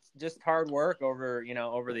mean, it's just hard work over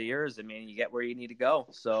the years. I mean, you get where you need to go.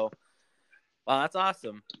 So, well, that's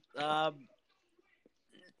awesome.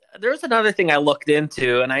 There's another thing I looked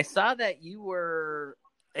into, and I saw that you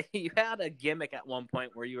had a gimmick at one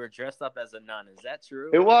point where you were dressed up as a nun. Is that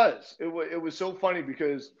true? It was. It was so funny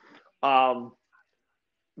because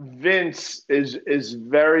Vince is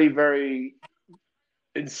very, very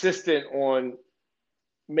insistent on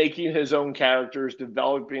making his own characters,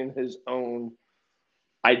 developing his own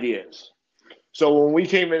ideas. So when we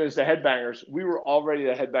came in as the Headbangers, we were already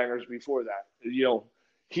the Headbangers before that.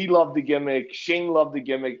 He loved the gimmick. Shane loved the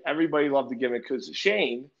gimmick. Everybody loved the gimmick because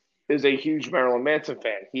Shane is a huge Marilyn Manson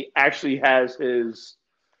fan. He actually has his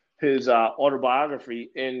autobiography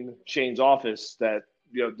in Shane's office. That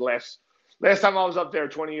the last time I was up there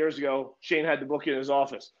 20 years ago, Shane had the book in his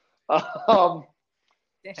office. Damn.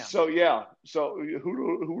 So yeah. So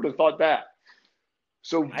who would have thought that?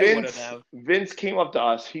 So Vince came up to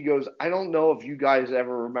us. He goes, I don't know if you guys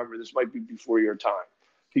ever remember. This might be before your time.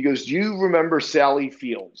 He goes, do you remember Sally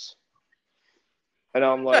Fields? And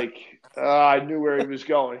I'm like, I knew where he was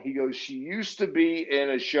going. He goes, she used to be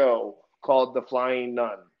in a show called The Flying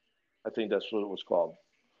Nun. I think that's what it was called.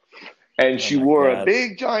 And she wore a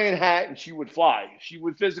big giant hat and she would fly. She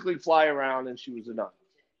would physically fly around and she was a nun.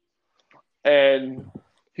 And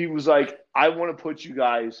he was like, I want to put you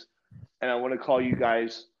guys, and I want to call you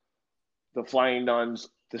guys the Flying Nuns,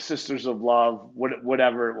 the Sisters of Love,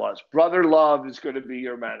 whatever it was. Brother Love is going to be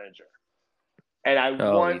your manager. And I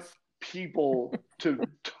want people to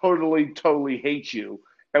totally hate you.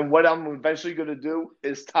 And what I'm eventually going to do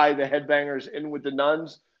is tie the Headbangers in with the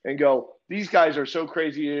nuns and go, these guys are so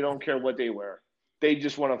crazy they don't care what they wear. They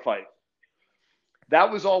just want to fight. That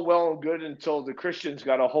was all well and good until the Christians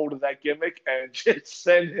got a hold of that gimmick and just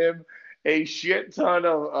sent him a shit ton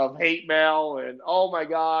of hate mail and oh my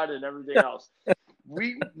God and everything else.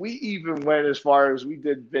 We even went as far as we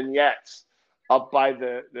did vignettes up by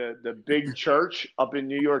the big church up in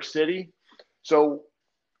New York City. So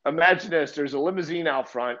imagine this, there's a limousine out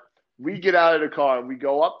front. We get out of the car and we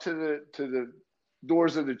go up to the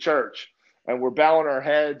doors of the church and we're bowing our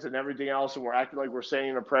heads and everything else and we're acting like we're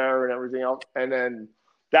saying a prayer and everything else. And then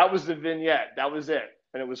that was the vignette. That was it.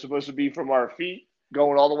 And it was supposed to be from our feet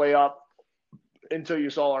going all the way up until you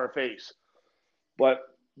saw our face. But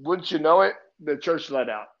wouldn't you know it, the church let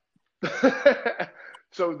out.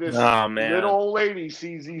 So this little old lady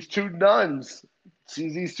sees these two nuns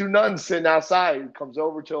sitting outside, comes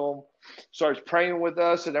over to them, starts praying with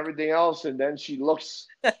us and everything else, and then she looks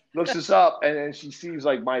us up, and then she sees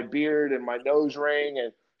like my beard and my nose ring,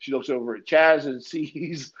 and She looks over at Chaz and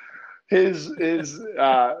sees his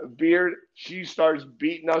beard. She starts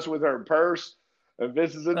beating us with her purse. And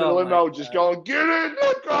Vince is in the Oh my limo just going, get in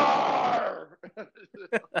the car.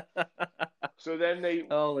 So then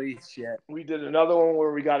Holy shit. we did another one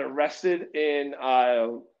where we got arrested in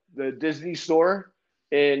the Disney store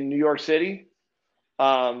in New York City,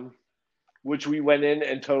 which we went in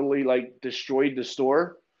and totally like destroyed the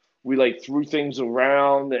store. We like threw things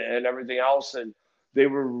around and everything else, and they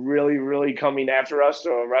were really, really coming after us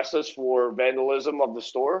to arrest us for vandalism of the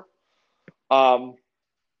store. Um,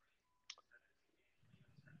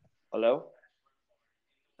 Hello?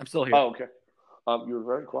 I'm still here. Oh, okay. You were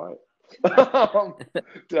very quiet. um,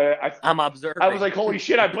 I'm I was observing. like, holy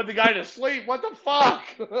shit, I put the guy to sleep. What the fuck?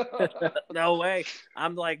 No way.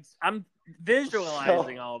 I'm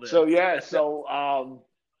visualizing all this. So yeah,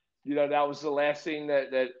 that was the last thing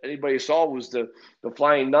that anybody saw was the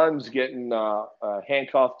flying nuns getting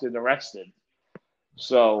handcuffed and arrested.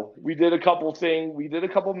 So we did a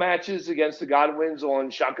couple matches against the Godwins on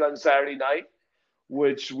Shotgun Saturday Night,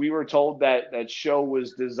 which we were told that show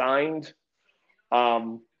was designed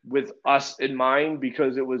with us in mind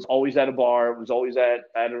because it was always at a bar, it was always at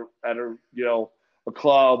a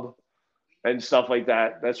club and stuff like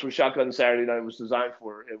that. That's what Shotgun Saturday Night was designed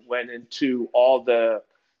for. It went into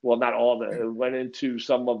not all the, it went into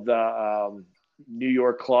some of the New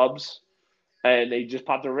York clubs, and they just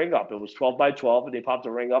popped a ring up. It was 12 by 12, and they popped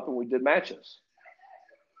a ring up, and we did matches.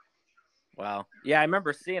 Wow. Yeah, I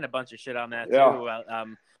remember seeing a bunch of shit on that Yeah.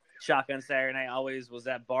 too. Shotgun Saturday Night always was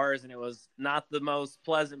at bars, and it was not the most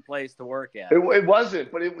pleasant place to work at. It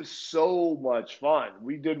wasn't, but it was so much fun.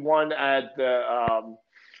 We did one at the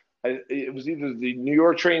it was either the New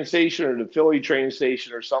York train station or the Philly train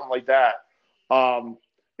station or something like that.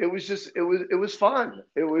 It was fun.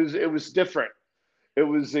 It was different. It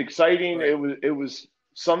was exciting. Right. It was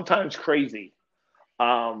sometimes crazy.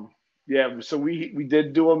 Yeah, so we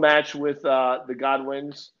did do a match with the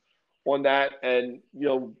Godwins on that, and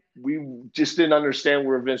we just didn't understand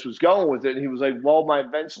where Vince was going with it. And he was like, "Well, my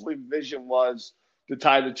eventually vision was to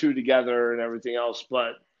tie the two together and everything else,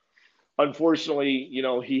 but unfortunately,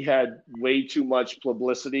 he had way too much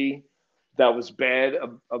publicity that was bad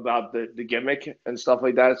about the gimmick and stuff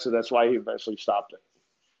like that. So that's why he eventually stopped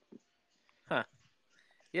it." Huh.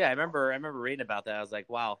 Yeah, I remember reading about that. I was like,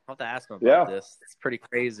 wow, I'll have to ask him about this. It's pretty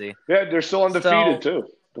crazy. Yeah, they're still undefeated too.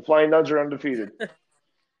 The Flying Nuns are undefeated.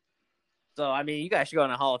 So, I mean, you guys should go in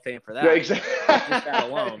the Hall of Fame for that. Yeah, exactly. Just that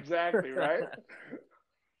alone. Exactly, right?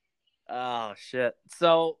 Oh, shit.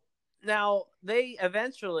 So, now they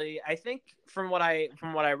eventually, I think from what I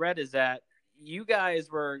read is that you guys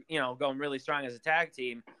were, going really strong as a tag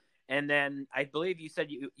team. And then I believe you said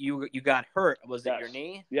you got hurt. Was it your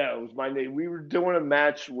knee? Yeah, it was my knee. We were doing a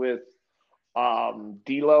match with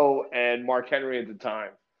JGlow and Mark Henry at the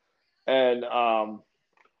time. And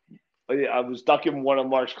I was ducking one of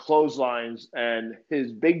Mark's clotheslines, and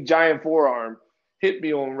his big giant forearm hit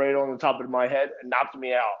me right on the top of my head and knocked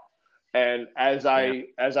me out. And as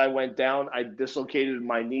I went down, I dislocated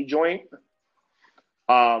my knee joint.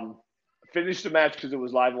 Finished the match because it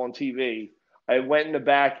was live on TV. I went in the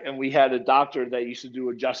back, and we had a doctor that used to do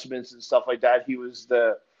adjustments and stuff like that. He was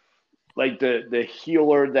the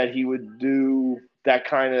healer that he would do that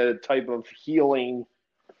kind of type of healing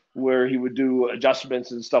where he would do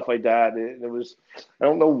adjustments and stuff like that. And it was, I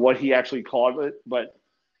don't know what he actually called it, but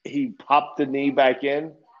he popped the knee back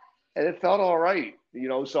in, and it felt all right,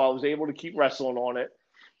 so I was able to keep wrestling on it.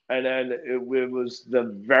 And then it was the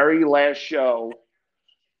very last show,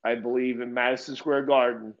 I believe, in Madison Square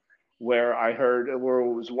Garden, where it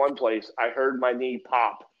was one place, I heard my knee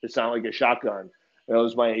pop. It sounded like a shotgun. And it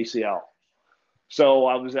was my ACL. So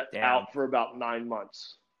I was out for about 9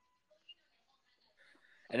 months.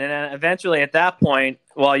 And then eventually at that point,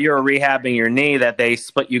 while you were rehabbing your knee, that they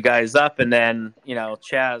split you guys up. And then,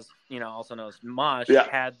 Chaz, also known as Mosh,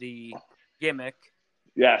 had the gimmick.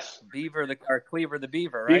 Yes. Cleaver the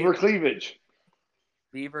Beaver, right? Beaver Cleavage.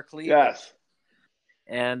 Yes.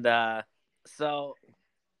 And so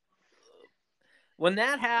when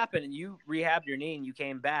that happened and you rehabbed your knee and you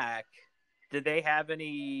came back, did they have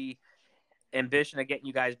any ambition of getting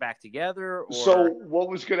you guys back together? Or? So what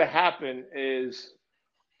was going to happen is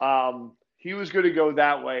he was going to go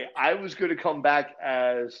that way. I was going to come back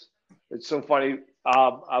as, it's so funny,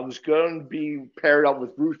 I was going to be paired up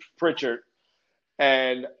with Bruce Pritchard,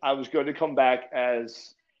 and I was going to come back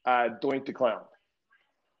as Doink the Clown.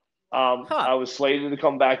 I was slated to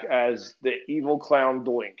come back as the evil clown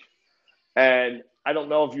Doink. And I don't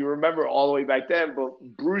know if you remember all the way back then, but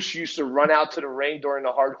Bruce used to run out to the ring during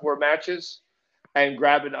the hardcore matches and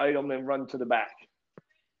grab an item and run to the back.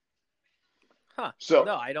 Huh. So,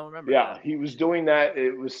 No, I don't remember yeah, that. he was doing that.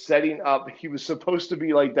 It was setting up. He was supposed to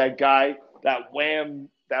be like that guy, that Wham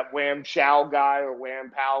Chow guy or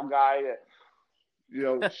Wham Pow guy.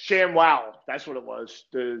 Sham Wow. That's what it was.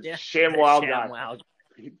 The Yeah. Sham Wow Sham guy. wow.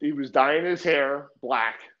 He was dyeing his hair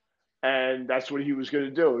black, and that's what he was going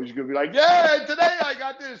to do. He was going to be like, yeah, today I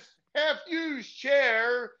got this half-used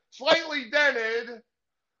chair, slightly dented.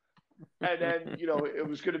 And then, it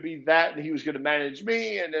was going to be that, and he was going to manage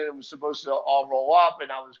me, and then it was supposed to all roll up,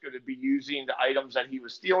 and I was going to be using the items that he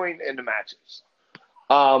was stealing in the matches.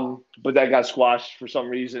 But that got squashed for some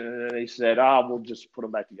reason, and then they said, we'll just put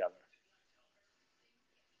them back together.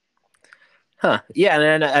 Huh. Yeah,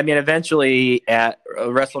 and then I mean, eventually at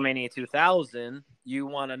WrestleMania 2000, you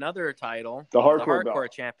won another title, The the hardcore belt.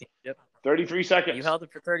 Hardcore Championship. 33 seconds. You held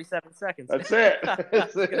it for 37 seconds. That's it.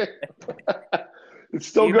 That's it. It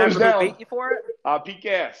still you goes remember down. Who beat you for it? Pete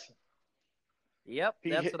Gas. Yep,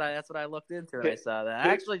 that's what I looked into and I saw that. I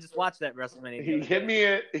actually just watched that WrestleMania.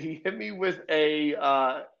 He hit me with a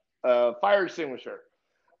fire extinguisher.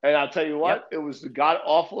 And I'll tell you what, It was the god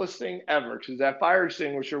awfulest thing ever, because that fire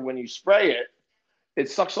extinguisher, when you spray it, it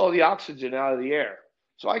sucks all the oxygen out of the air.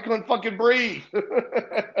 So I couldn't fucking breathe.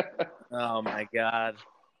 Oh my God.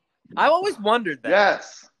 I always wondered that.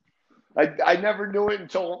 Yes. I never knew it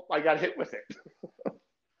until I got hit with it.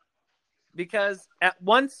 Because at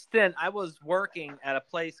one stint, I was working at a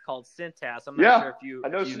place called Cintas. I'm not sure if you I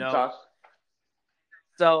know you Cintas. know.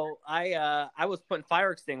 So I was putting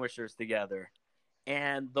fire extinguishers together.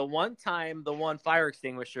 And the one time the one fire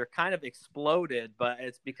extinguisher kind of exploded, but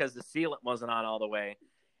it's because the sealant wasn't on all the way.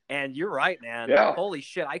 And you're right, man. Yeah. Holy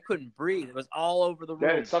shit, I couldn't breathe. It was all over the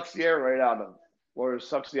room. Yeah, it sucks the air right out of them. Or it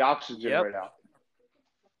sucks the oxygen right out.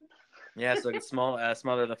 Yeah, so it could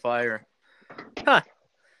smother the fire. Huh.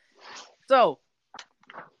 So,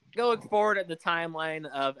 going forward at the timeline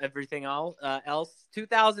of everything else,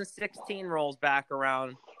 2016 rolls back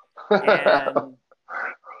around, and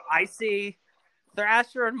I see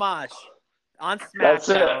Thrasher and Mosh on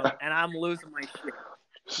SmackDown, and I'm losing my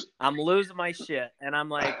shit. And I'm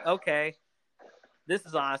like, okay, this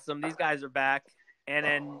is awesome. These guys are back. And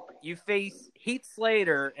then you face Heath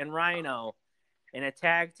Slater and Rhino in a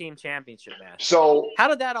tag team championship match. So how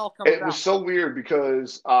did that all come about? It was so weird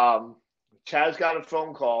because Chaz got a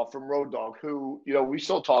phone call from Road Dogg, who, we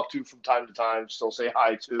still talk to from time to time, still say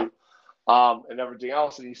hi to, and everything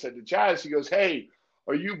else. And he said to Chaz, he goes, hey,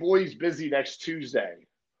 are you boys busy next Tuesday?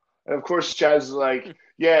 And of course, Chaz is like,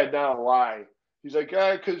 yeah, no, why? He's like,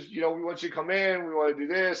 because, we want you to come in. We want to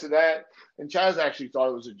do this and that. And Chaz actually thought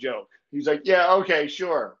it was a joke. He's like, yeah, okay,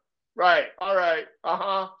 sure. Right. All right.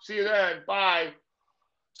 See you then. Bye.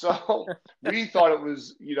 So we thought it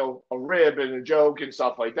was, a rib and a joke and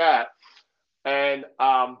stuff like that. And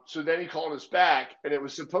so then he called us back, and it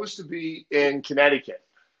was supposed to be in Connecticut.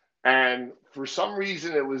 And for some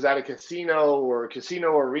reason, it was at a casino or a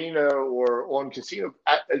casino arena or on casino.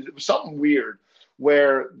 It was something weird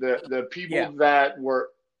where the people that were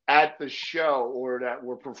at the show or that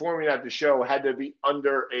were performing at the show had to be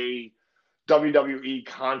under a WWE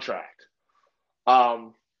contract.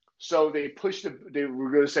 So they they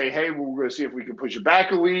were going to say, hey, we're going to see if we can push it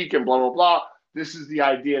back a week and blah, blah, blah. This is the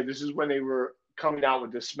idea. This is when they were coming out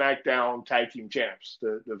with the SmackDown Tag Team Champs,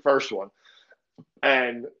 the first one.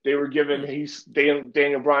 And they were giving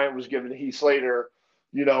Daniel Bryan was giving Heath Slater,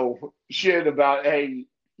 shit about, hey,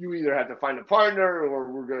 you either have to find a partner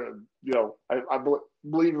or we're going to, I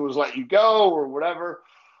believe it was let you go or whatever.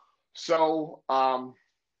 So,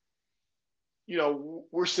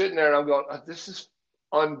 we're sitting there and I'm going, this is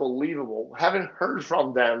unbelievable. Haven't heard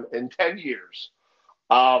from them in 10 years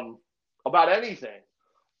about anything.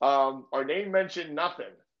 Our name mentioned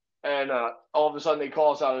nothing. And all of a sudden they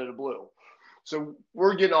call us out of the blue. So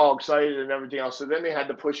we're getting all excited and everything else. So then they had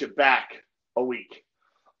to push it back a week.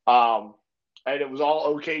 And it was all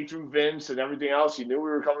okay through Vince and everything else. He knew we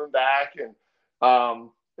were coming back. And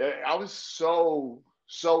I was so,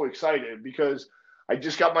 so excited because I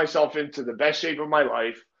just got myself into the best shape of my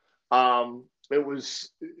life. It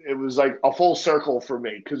was like a full circle for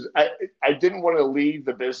me because I didn't want to leave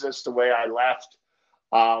the business the way I left,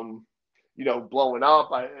 blowing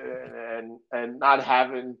up and not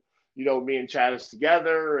having, me and Chaz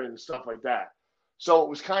together and stuff like that. So it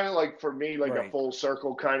was kind of like, for me, like a full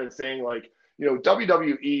circle kind of thing. Like,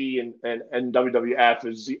 WWE and WWF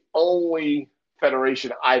is the only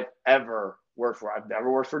federation I've ever worked for. I've never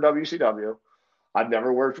worked for WCW. I've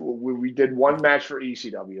never worked. We did one match for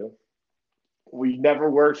ECW. We never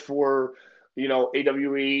worked for,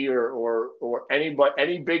 AWE or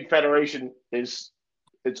any big federation. It's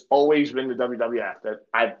always been the WWF that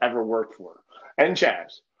I've ever worked for, and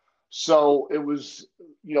Chaz. So it was,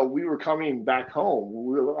 we were coming back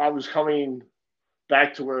home. I was coming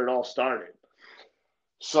back to where it all started.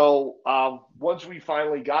 So once we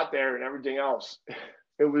finally got there and everything else,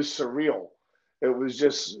 it was surreal. It was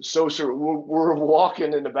just so surreal. We're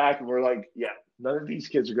walking in the back and we're like, yeah, none of these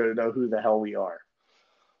kids are going to know who the hell we are.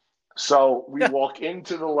 So we walk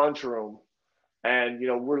into the lunchroom and,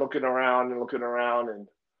 we're looking around and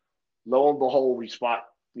lo and behold, we spot,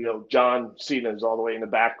 John Cena's all the way in the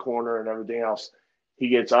back corner and everything else. He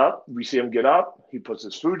gets up. We see him get up. He puts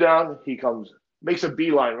his food down. He comes, makes a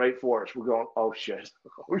beeline right for us. We're going, oh, shit.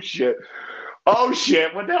 Oh, shit. Oh,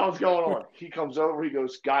 shit. What the hell's going on? He comes over. He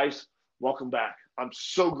goes, guys, welcome back. I'm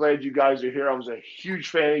so glad you guys are here. I was a huge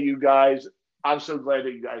fan of you guys. I'm so glad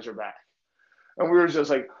that you guys are back. And we were just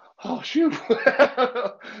like, oh, shoot.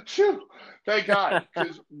 Shoot. Thank God.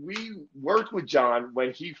 Because we worked with John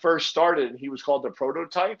when he first started. He was called the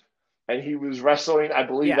Prototype. And he was wrestling, I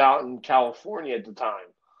believe, out in California at the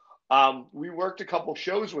time. We worked a couple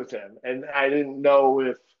shows with him. And I didn't know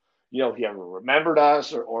if, he ever remembered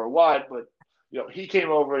us or what. But, he came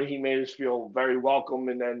over and he made us feel very welcome.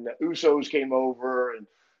 And then the Usos came over and,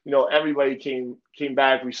 everybody came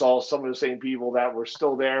back. We saw some of the same people that were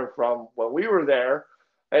still there from when we were there.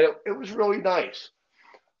 And it was really nice.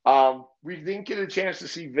 We didn't get a chance to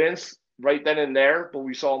see Vince right then and there, but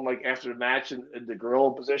we saw him like after the match in the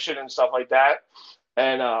gorilla position and stuff like that.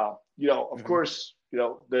 And, of course,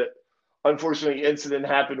 the unfortunately incident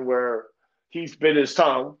happened where he bit his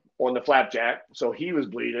tongue on the flapjack. So he was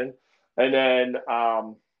bleeding. And then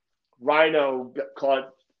Rhino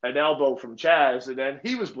caught an elbow from Chaz and then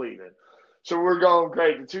he was bleeding. So we're going,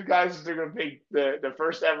 great. The two guys that are going to be the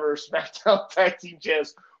first ever SmackDown Tag Team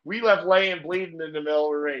Champs, we left laying bleeding in the middle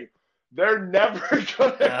of the ring. They're never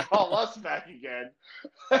going to call us back again.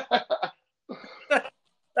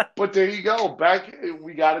 But there you go. Back,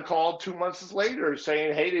 we got a call 2 months later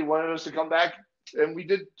saying, hey, they wanted us to come back. And we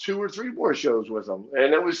did 2 or 3 more shows with them.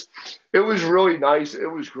 And it was really nice.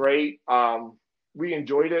 It was great. We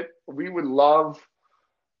enjoyed it. We would love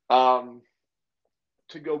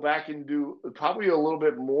to go back and do probably a little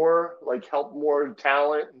bit more, like help more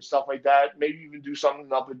talent and stuff like that. Maybe even do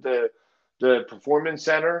something up at the Performance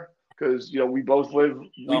Center because we both live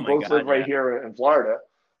right here in Florida.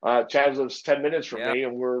 Chaz lives 10 minutes from me,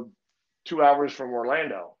 and we're 2 hours from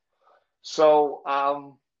Orlando. So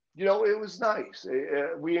it was nice.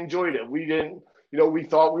 We enjoyed it. We didn't, we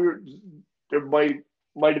thought there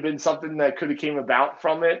might have been something that could have came about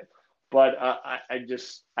from it. But I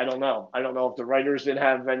don't know. I don't know if the writers didn't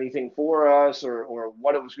have anything for us or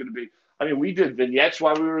what it was going to be. I mean, we did vignettes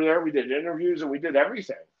while we were there. We did interviews and we did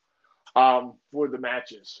everything for the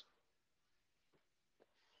matches.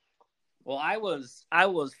 Well, I was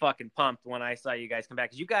fucking pumped when I saw you guys come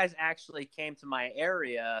back. 'Cause you guys actually came to my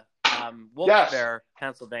area, Wilkes-Barre,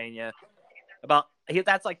 Pennsylvania.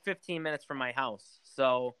 That's like 15 minutes from my house.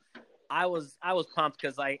 So I was pumped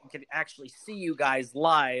because I could actually see you guys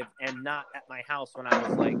live and not at my house when I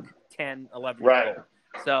was like 10, 11 years old.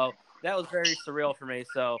 So that was very surreal for me.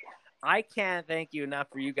 So I can't thank you enough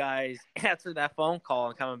for you guys answering that phone call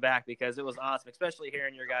and coming back because it was awesome, especially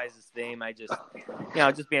hearing your guys' theme. I just,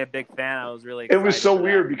 just being a big fan, I was really excited. It was so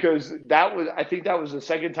weird because I think that was the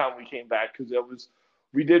second time we came back because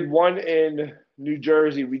we did one in New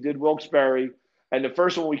Jersey, we did Wilkes-Barre, and the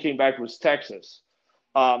first one we came back was Texas.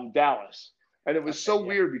 Dallas. And it was so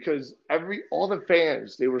weird because all the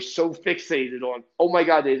fans, they were so fixated on, oh my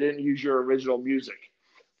God, they didn't use your original music.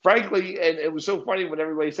 Frankly, and it was so funny when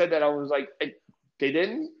everybody said that, I was like, they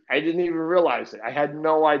didn't? I didn't even realize it. I had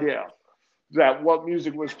no idea that what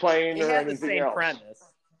music was playing or anything else. It had the same premise.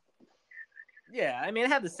 Yeah, I mean, it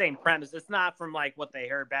had the same premise. It's not from like what they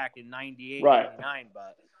heard back in 98, 99,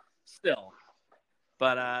 but still.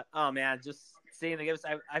 But, oh man, just seeing the gifts,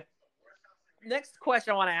 next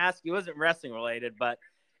question I want to ask you isn't wrestling related, but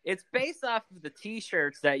it's based off of the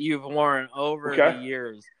T-shirts that you've worn over the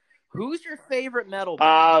years. Who's your favorite metal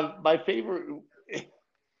band? My favorite,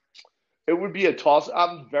 it would be a toss.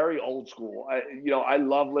 I'm very old school. I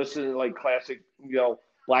love listening to like classic,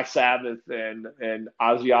 Black Sabbath and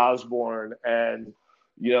Ozzy Osbourne and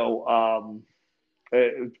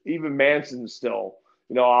even Manson still.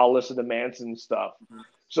 I'll listen to Manson stuff.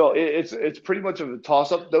 So it's pretty much of a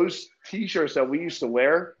toss-up. Those T-shirts that we used to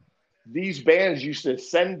wear, these bands used to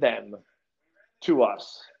send them to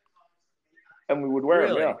us, and we would wear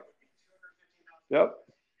them. Yeah. Yep.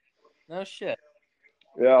 No shit.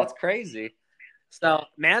 Yeah. That's crazy. So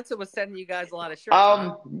Manson was sending you guys a lot of shirts.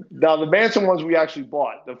 Huh? Now the Manson ones we actually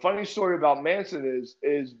bought. The funny story about Manson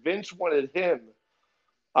is Vince wanted him,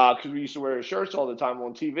 because we used to wear his shirts all the time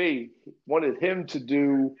on TV, wanted him to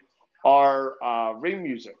do our ring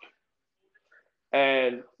music.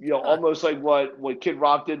 And Huh. almost like what Kid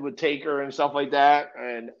Rock did with Taker and stuff like that,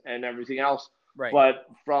 and everything else. Right. But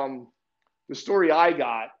from the story I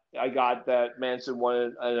got that Manson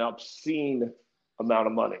wanted an obscene amount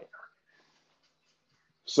of money. Of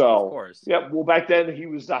So course. yeah, well back then he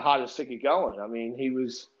was the hottest ticket going. I mean, he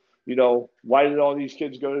was. Why did all these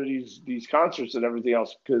kids go to these concerts and everything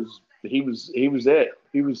else? Because he was it.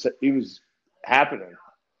 He was happening.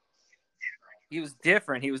 He was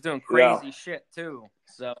different. He was doing Yeah. crazy shit too.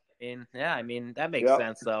 So I mean that makes Yep.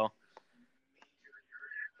 sense though.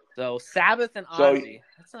 So Sabbath and So Ozzy.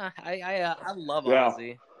 That's not. I love yeah,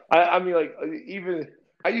 Ozzy. I mean, like even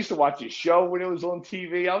I used to watch his show when it was on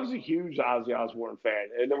TV. I was a huge Ozzy Osbourne fan,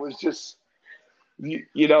 and it was just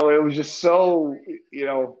it was just so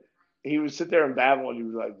he would sit there and babble, and he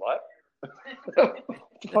was like, "What?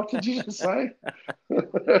 What the fuck did you just say?"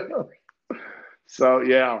 So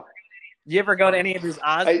yeah, You ever go to any of his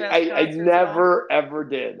I, Ozfest I I concerts at all? never ever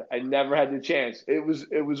did. I never had the chance. It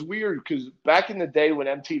was weird because back in the day when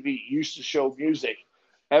MTV used to show music,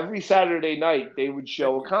 every Saturday night they would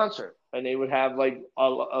show a concert and they would have like a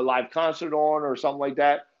live concert on or something like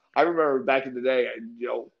that. I remember back in the day,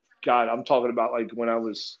 God, I'm talking about like when I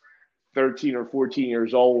was 13 or 14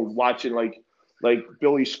 years old, watching like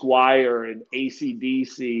Billy Squier and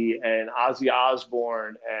AC/DC and Ozzy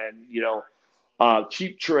Osbourne and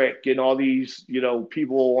Cheap Trick and all these,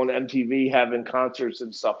 people on MTV having concerts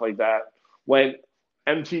and stuff like that. When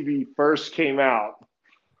MTV first came out,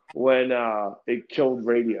 when it killed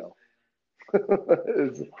radio,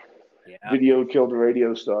 Yeah, video killed the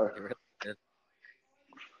radio star. it really did.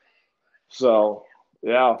 So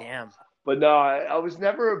yeah, Damn. but no, I was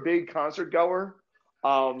never a big concert goer,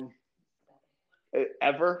 um,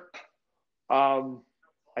 ever. Um,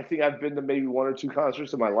 I think I've been to maybe one or two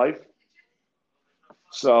concerts in my life.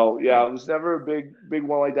 So yeah, Hmm. it was never a big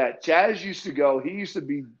one like that. Jazz used to go. He used to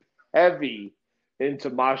be heavy into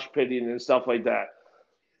mosh pitting and stuff like that.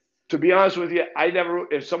 To be honest with you, I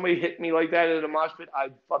never. If somebody hit me like that in a mosh pit,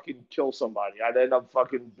 I'd fucking kill somebody. I'd end up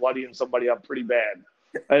fucking bloodying somebody up pretty bad,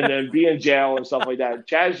 and then be in jail and stuff like that.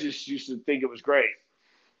 Jazz just used to think it was great.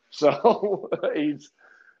 So he's,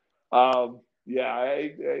 yeah,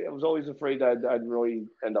 I was always afraid that I'd really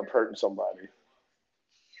end up hurting somebody.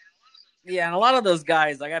 Yeah, and a lot of those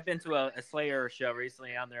guys, like I've been to a Slayer show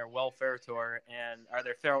recently on their welfare tour and or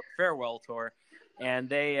their farewell tour, and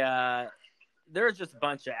there was just a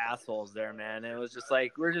bunch of assholes there, man. It was just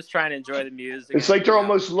like we're just trying to enjoy the music It's and like they're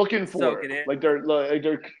almost looking for soak it, it in. like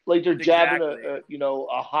they're jabbing Exactly.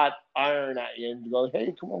 a hot iron at you and going,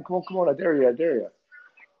 hey, come on, I dare you, I dare you.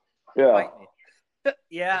 Yeah, Fight me.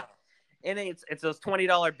 Yeah, and it's those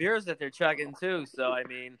 $20 beers that they're chugging too. So I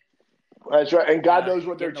mean, that's right. And God knows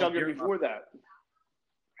what they're getting those chugging beer before muscles.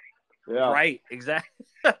 that. Yeah. Right. Exactly.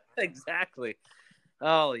 Exactly.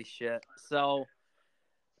 Holy shit. So,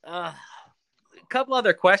 a couple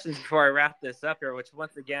other questions before I wrap this up here. Which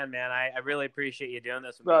once again, man, I really appreciate you doing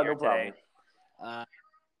this with me No, here no today. problem. Uh,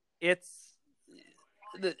 it's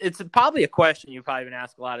probably a question you've probably been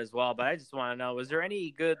asked a lot as well, but I just want to know: was there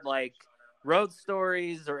any good like road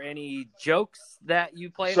stories or any jokes that you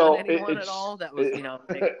played on So anyone at all that was make them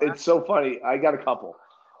laugh? it's so funny. I got a couple.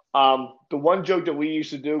 The one joke that we used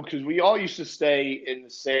to do because we all used to stay in the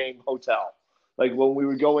same hotel. Like when we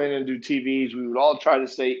would go in and do TVs, we would all try to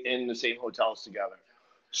stay in the same hotels together.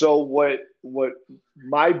 So what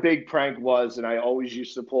my big prank was, and I always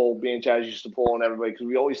used to pull, me and Chaz used to pull on everybody because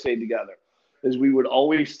we always stayed together, is we would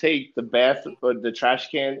always take the trash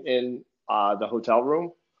can in the hotel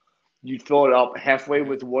room. You'd fill it up halfway Mm-hmm.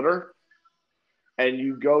 with water, and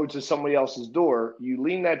you go to somebody else's door. You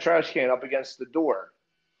lean that trash can up against the door,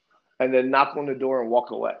 and then knock on the door and walk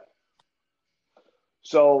away.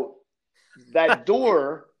 So that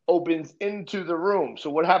door opens into the room. So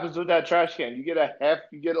what happens with that trash can? You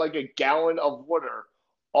get like a gallon of water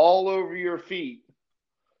all over your feet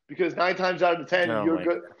because 9 times out of 10 Oh my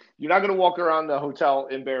god! you're not going to walk around the hotel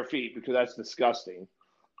in bare feet because that's disgusting.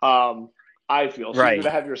 Um, I feel so you're going Right. to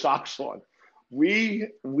have your socks on. We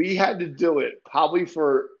had to do it probably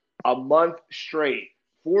for a month straight,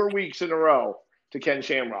 4 weeks in a row to Ken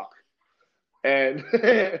Shamrock, and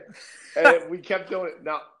and we kept doing it.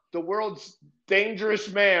 Now the world's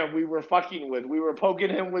dangerous man we were fucking with. We were poking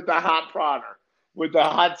him with the hot prodder, with the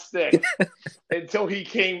hot stick, until he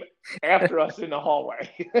came after us in the hallway.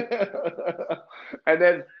 And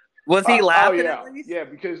then, Was he oh laughing yeah, at least? yeah,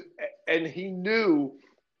 because and he knew,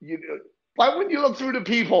 you know, why wouldn't you look through the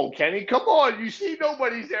peephole, Kenny? Come on, you see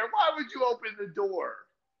nobody's there. Why would you open the door?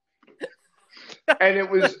 And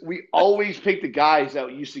we always picked the guys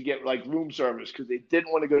that used to get like room service because they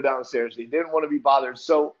didn't want to go downstairs. They didn't want to be bothered.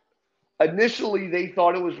 So initially they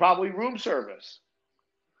thought it was probably room service.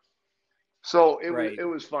 So Right. it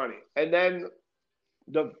was funny. And then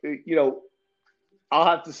you know, I'll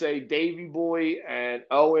have to say Davey Boy and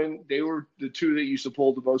Owen, they were the two that used to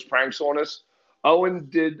pull the most pranks on us. Owen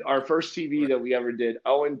did our first TV Right. that we ever did.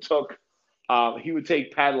 Owen took he would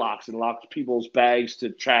take padlocks and lock people's bags to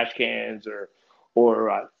trash cans or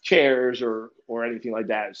chairs or anything like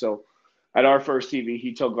that. So at our first TV,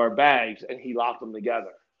 he took our bags and he locked them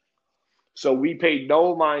together. So we paid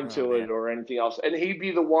no mind Oh to it man. or anything else. And he'd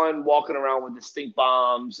be the one walking around with the stink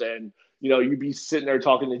bombs and you'd be sitting there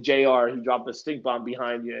talking to JR. He'd drop a stink bomb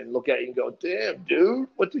behind you and look at you and go, damn, dude,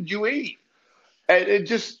 what did you eat? And it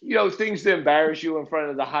just, things to embarrass you in front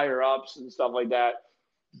of the higher ups and stuff like that.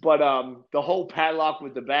 But the whole padlock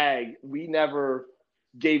with the bag, we never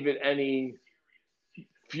gave it any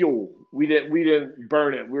fuel. We didn't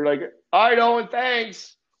burn it. We were like, all right, Owen,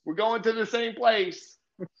 thanks. We're going to the same place.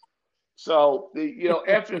 So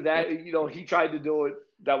after that, he tried to do it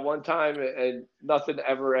that one time, and nothing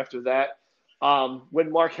ever after that.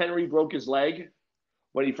 When Mark Henry broke his leg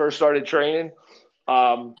when he first started training,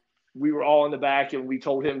 we were all in the back, and we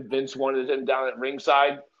told him Vince wanted him down at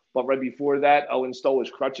ringside. But right before that, Owen stole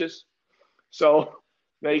his crutches. So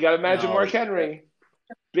now you got to imagine Oh Mark shit. Henry,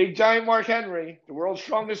 big giant Mark Henry, the world's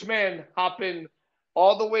strongest man, hopping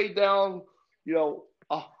all the way down,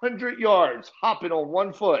 100 yards, hopping on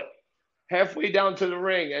one foot, halfway down to the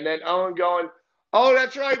ring, and then Owen going, "Oh,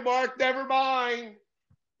 that's right, Mark. Never mind."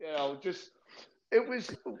 Just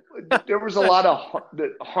there was a lot of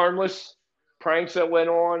harmless pranks that went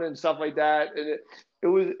on and stuff like that, and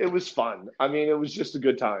it was fun. I mean, it was just a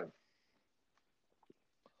good time.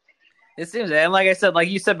 It seems, and like I said, like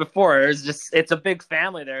you said before, it's a big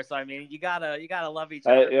family there. So I mean, you gotta love each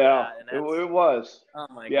other for Yeah, that, and it that's was. oh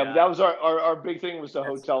my Yeah, but that god, was our big thing was the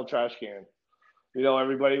that's hotel trash can.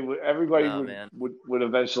 Everybody oh man. would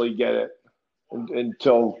eventually get it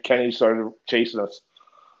until Kenny started chasing us.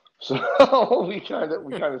 So we kind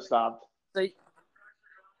of stopped. So,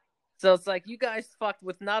 so it's like you guys fucked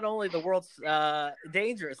with not only the world's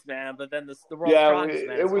dangerous man, but then the world's Yeah, strongest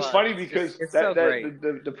man it as was well. funny because It's so that great.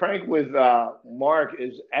 the prank with Mark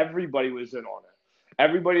is everybody was in on it.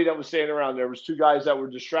 Everybody that was standing around, there was two guys that were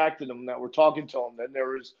distracting him, that were talking to him. Then there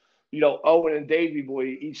was, Owen and Davey Boy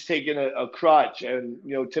each taking a crutch and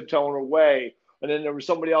tiptoeing away. And then there was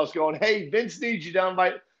somebody else going, "Hey, Vince needs you down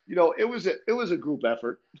by." It was a group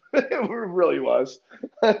effort. It really was.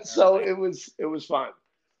 Oh So my. it was fun.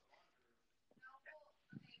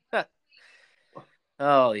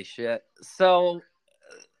 Holy shit. So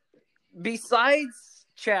besides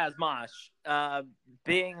Chaz Mosh,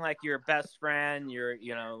 being like your best friend, your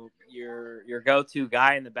go-to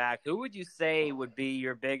guy in the back, who would you say would be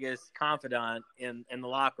your biggest confidant in the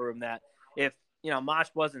locker room that if Mosh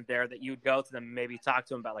wasn't there, that you would go to them and maybe talk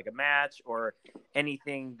to him about like a match or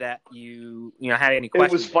anything that had any It was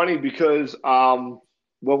questions funny about? because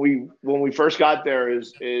when we first got there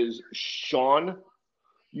is Sean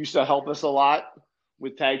used to help us a lot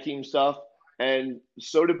with tag team stuff, and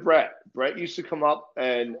so did Brett. Brett used to come up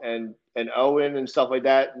and Owen and stuff like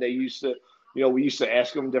that, and they used to, we used to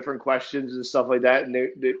ask them different questions and stuff like that, and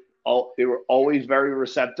they were always very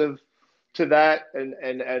receptive to that and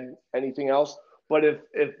anything else. But if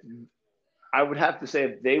I would have to say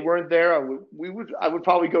if they weren't there, I would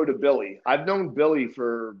probably go to Billy. I've known Billy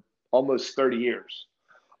for almost 30 years.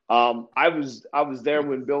 I was there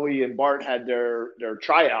when Billy and Bart had their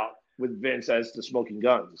tryout with Vince as the Smoking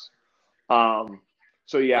Guns. Um,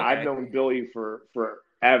 so yeah, I've Okay. known Billy for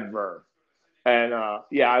forever, and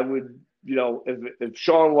yeah, I would, if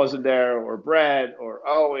Sean wasn't there or Brad or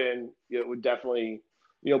Owen, it would definitely,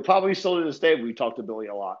 probably still to this day we talk to Billy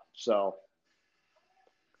a lot. So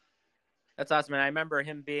That's awesome. And I remember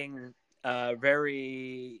him being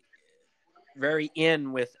very, very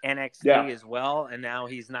in with yeah, NXT as well. And now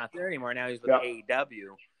he's not there anymore. Now he's with yeah,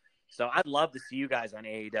 AEW. So I'd love to see you guys on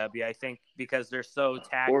AEW. I think because they're so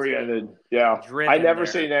tag oriented. team Yeah, I driven never there.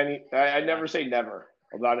 say any. I Yeah. never say never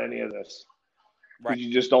about any of this Right. because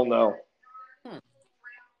you just don't know. Hmm.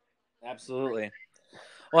 Absolutely.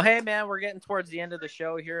 Well, hey, man, we're getting towards the end of the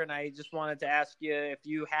show here, and I just wanted to ask you if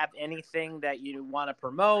you have anything that you want to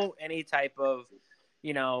promote, any type of,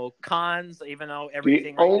 cons, even though The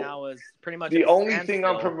everything right only now is pretty much at the a only thing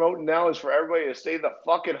I'm standstill. promoting now is for everybody to stay the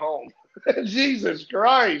fuck at home. Jesus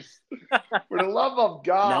Christ. For the love of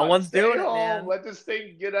No God, one's stay doing it, home. man. Let this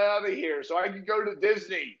thing get out of here so I can go to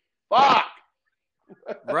Disney. Fuck.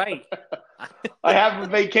 Right. I have a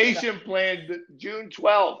vacation planned June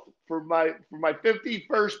 12th for my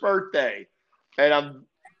 51st birthday, and I'm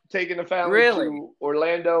taking the family Really? to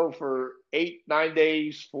Orlando for 8-9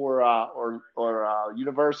 days for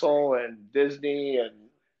Universal and Disney and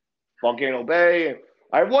Volcano Bay. And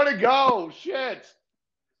I want to go. Shit.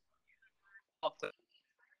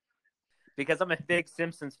 Because I'm a big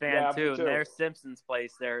Simpsons fan Yeah, me too, and too. their Simpsons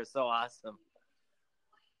place there is so awesome.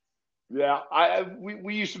 Yeah,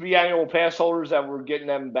 we used to be annual pass holders that were getting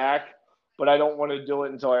them back, but I don't want to do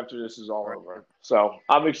it until after this is all Right. over. So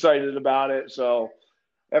I'm excited about it. So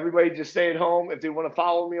everybody just stay at home. If they want to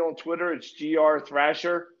follow me on Twitter, it's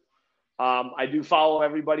Thrasher. I do follow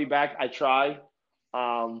everybody back. I try.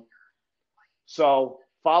 So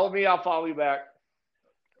follow me. I'll follow you back.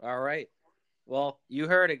 All right. Well, you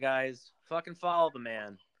heard it, guys. Fucking follow the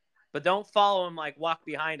man. But don't follow him like walk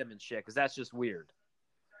behind him and shit, because that's just weird.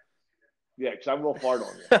 Yeah, because I will fart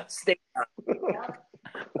on you. Stay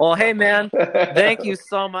Well, hey, man, thank you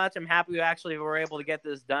so much. I'm happy we actually were able to get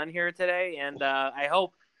this done here today. And I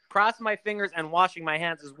hope, crossing my fingers and washing my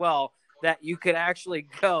hands as well, that you could actually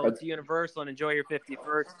go to Universal and enjoy your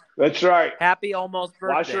 51st. That's right. Happy almost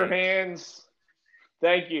birthday. Wash your hands.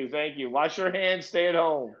 Thank you. Wash your hands. Stay at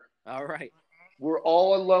home. All right. We're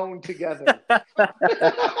all alone together.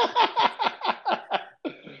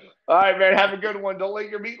 All right, man. Have a good one. Don't let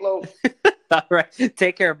your meatloaf. All right.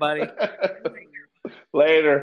 Take care, buddy. Later.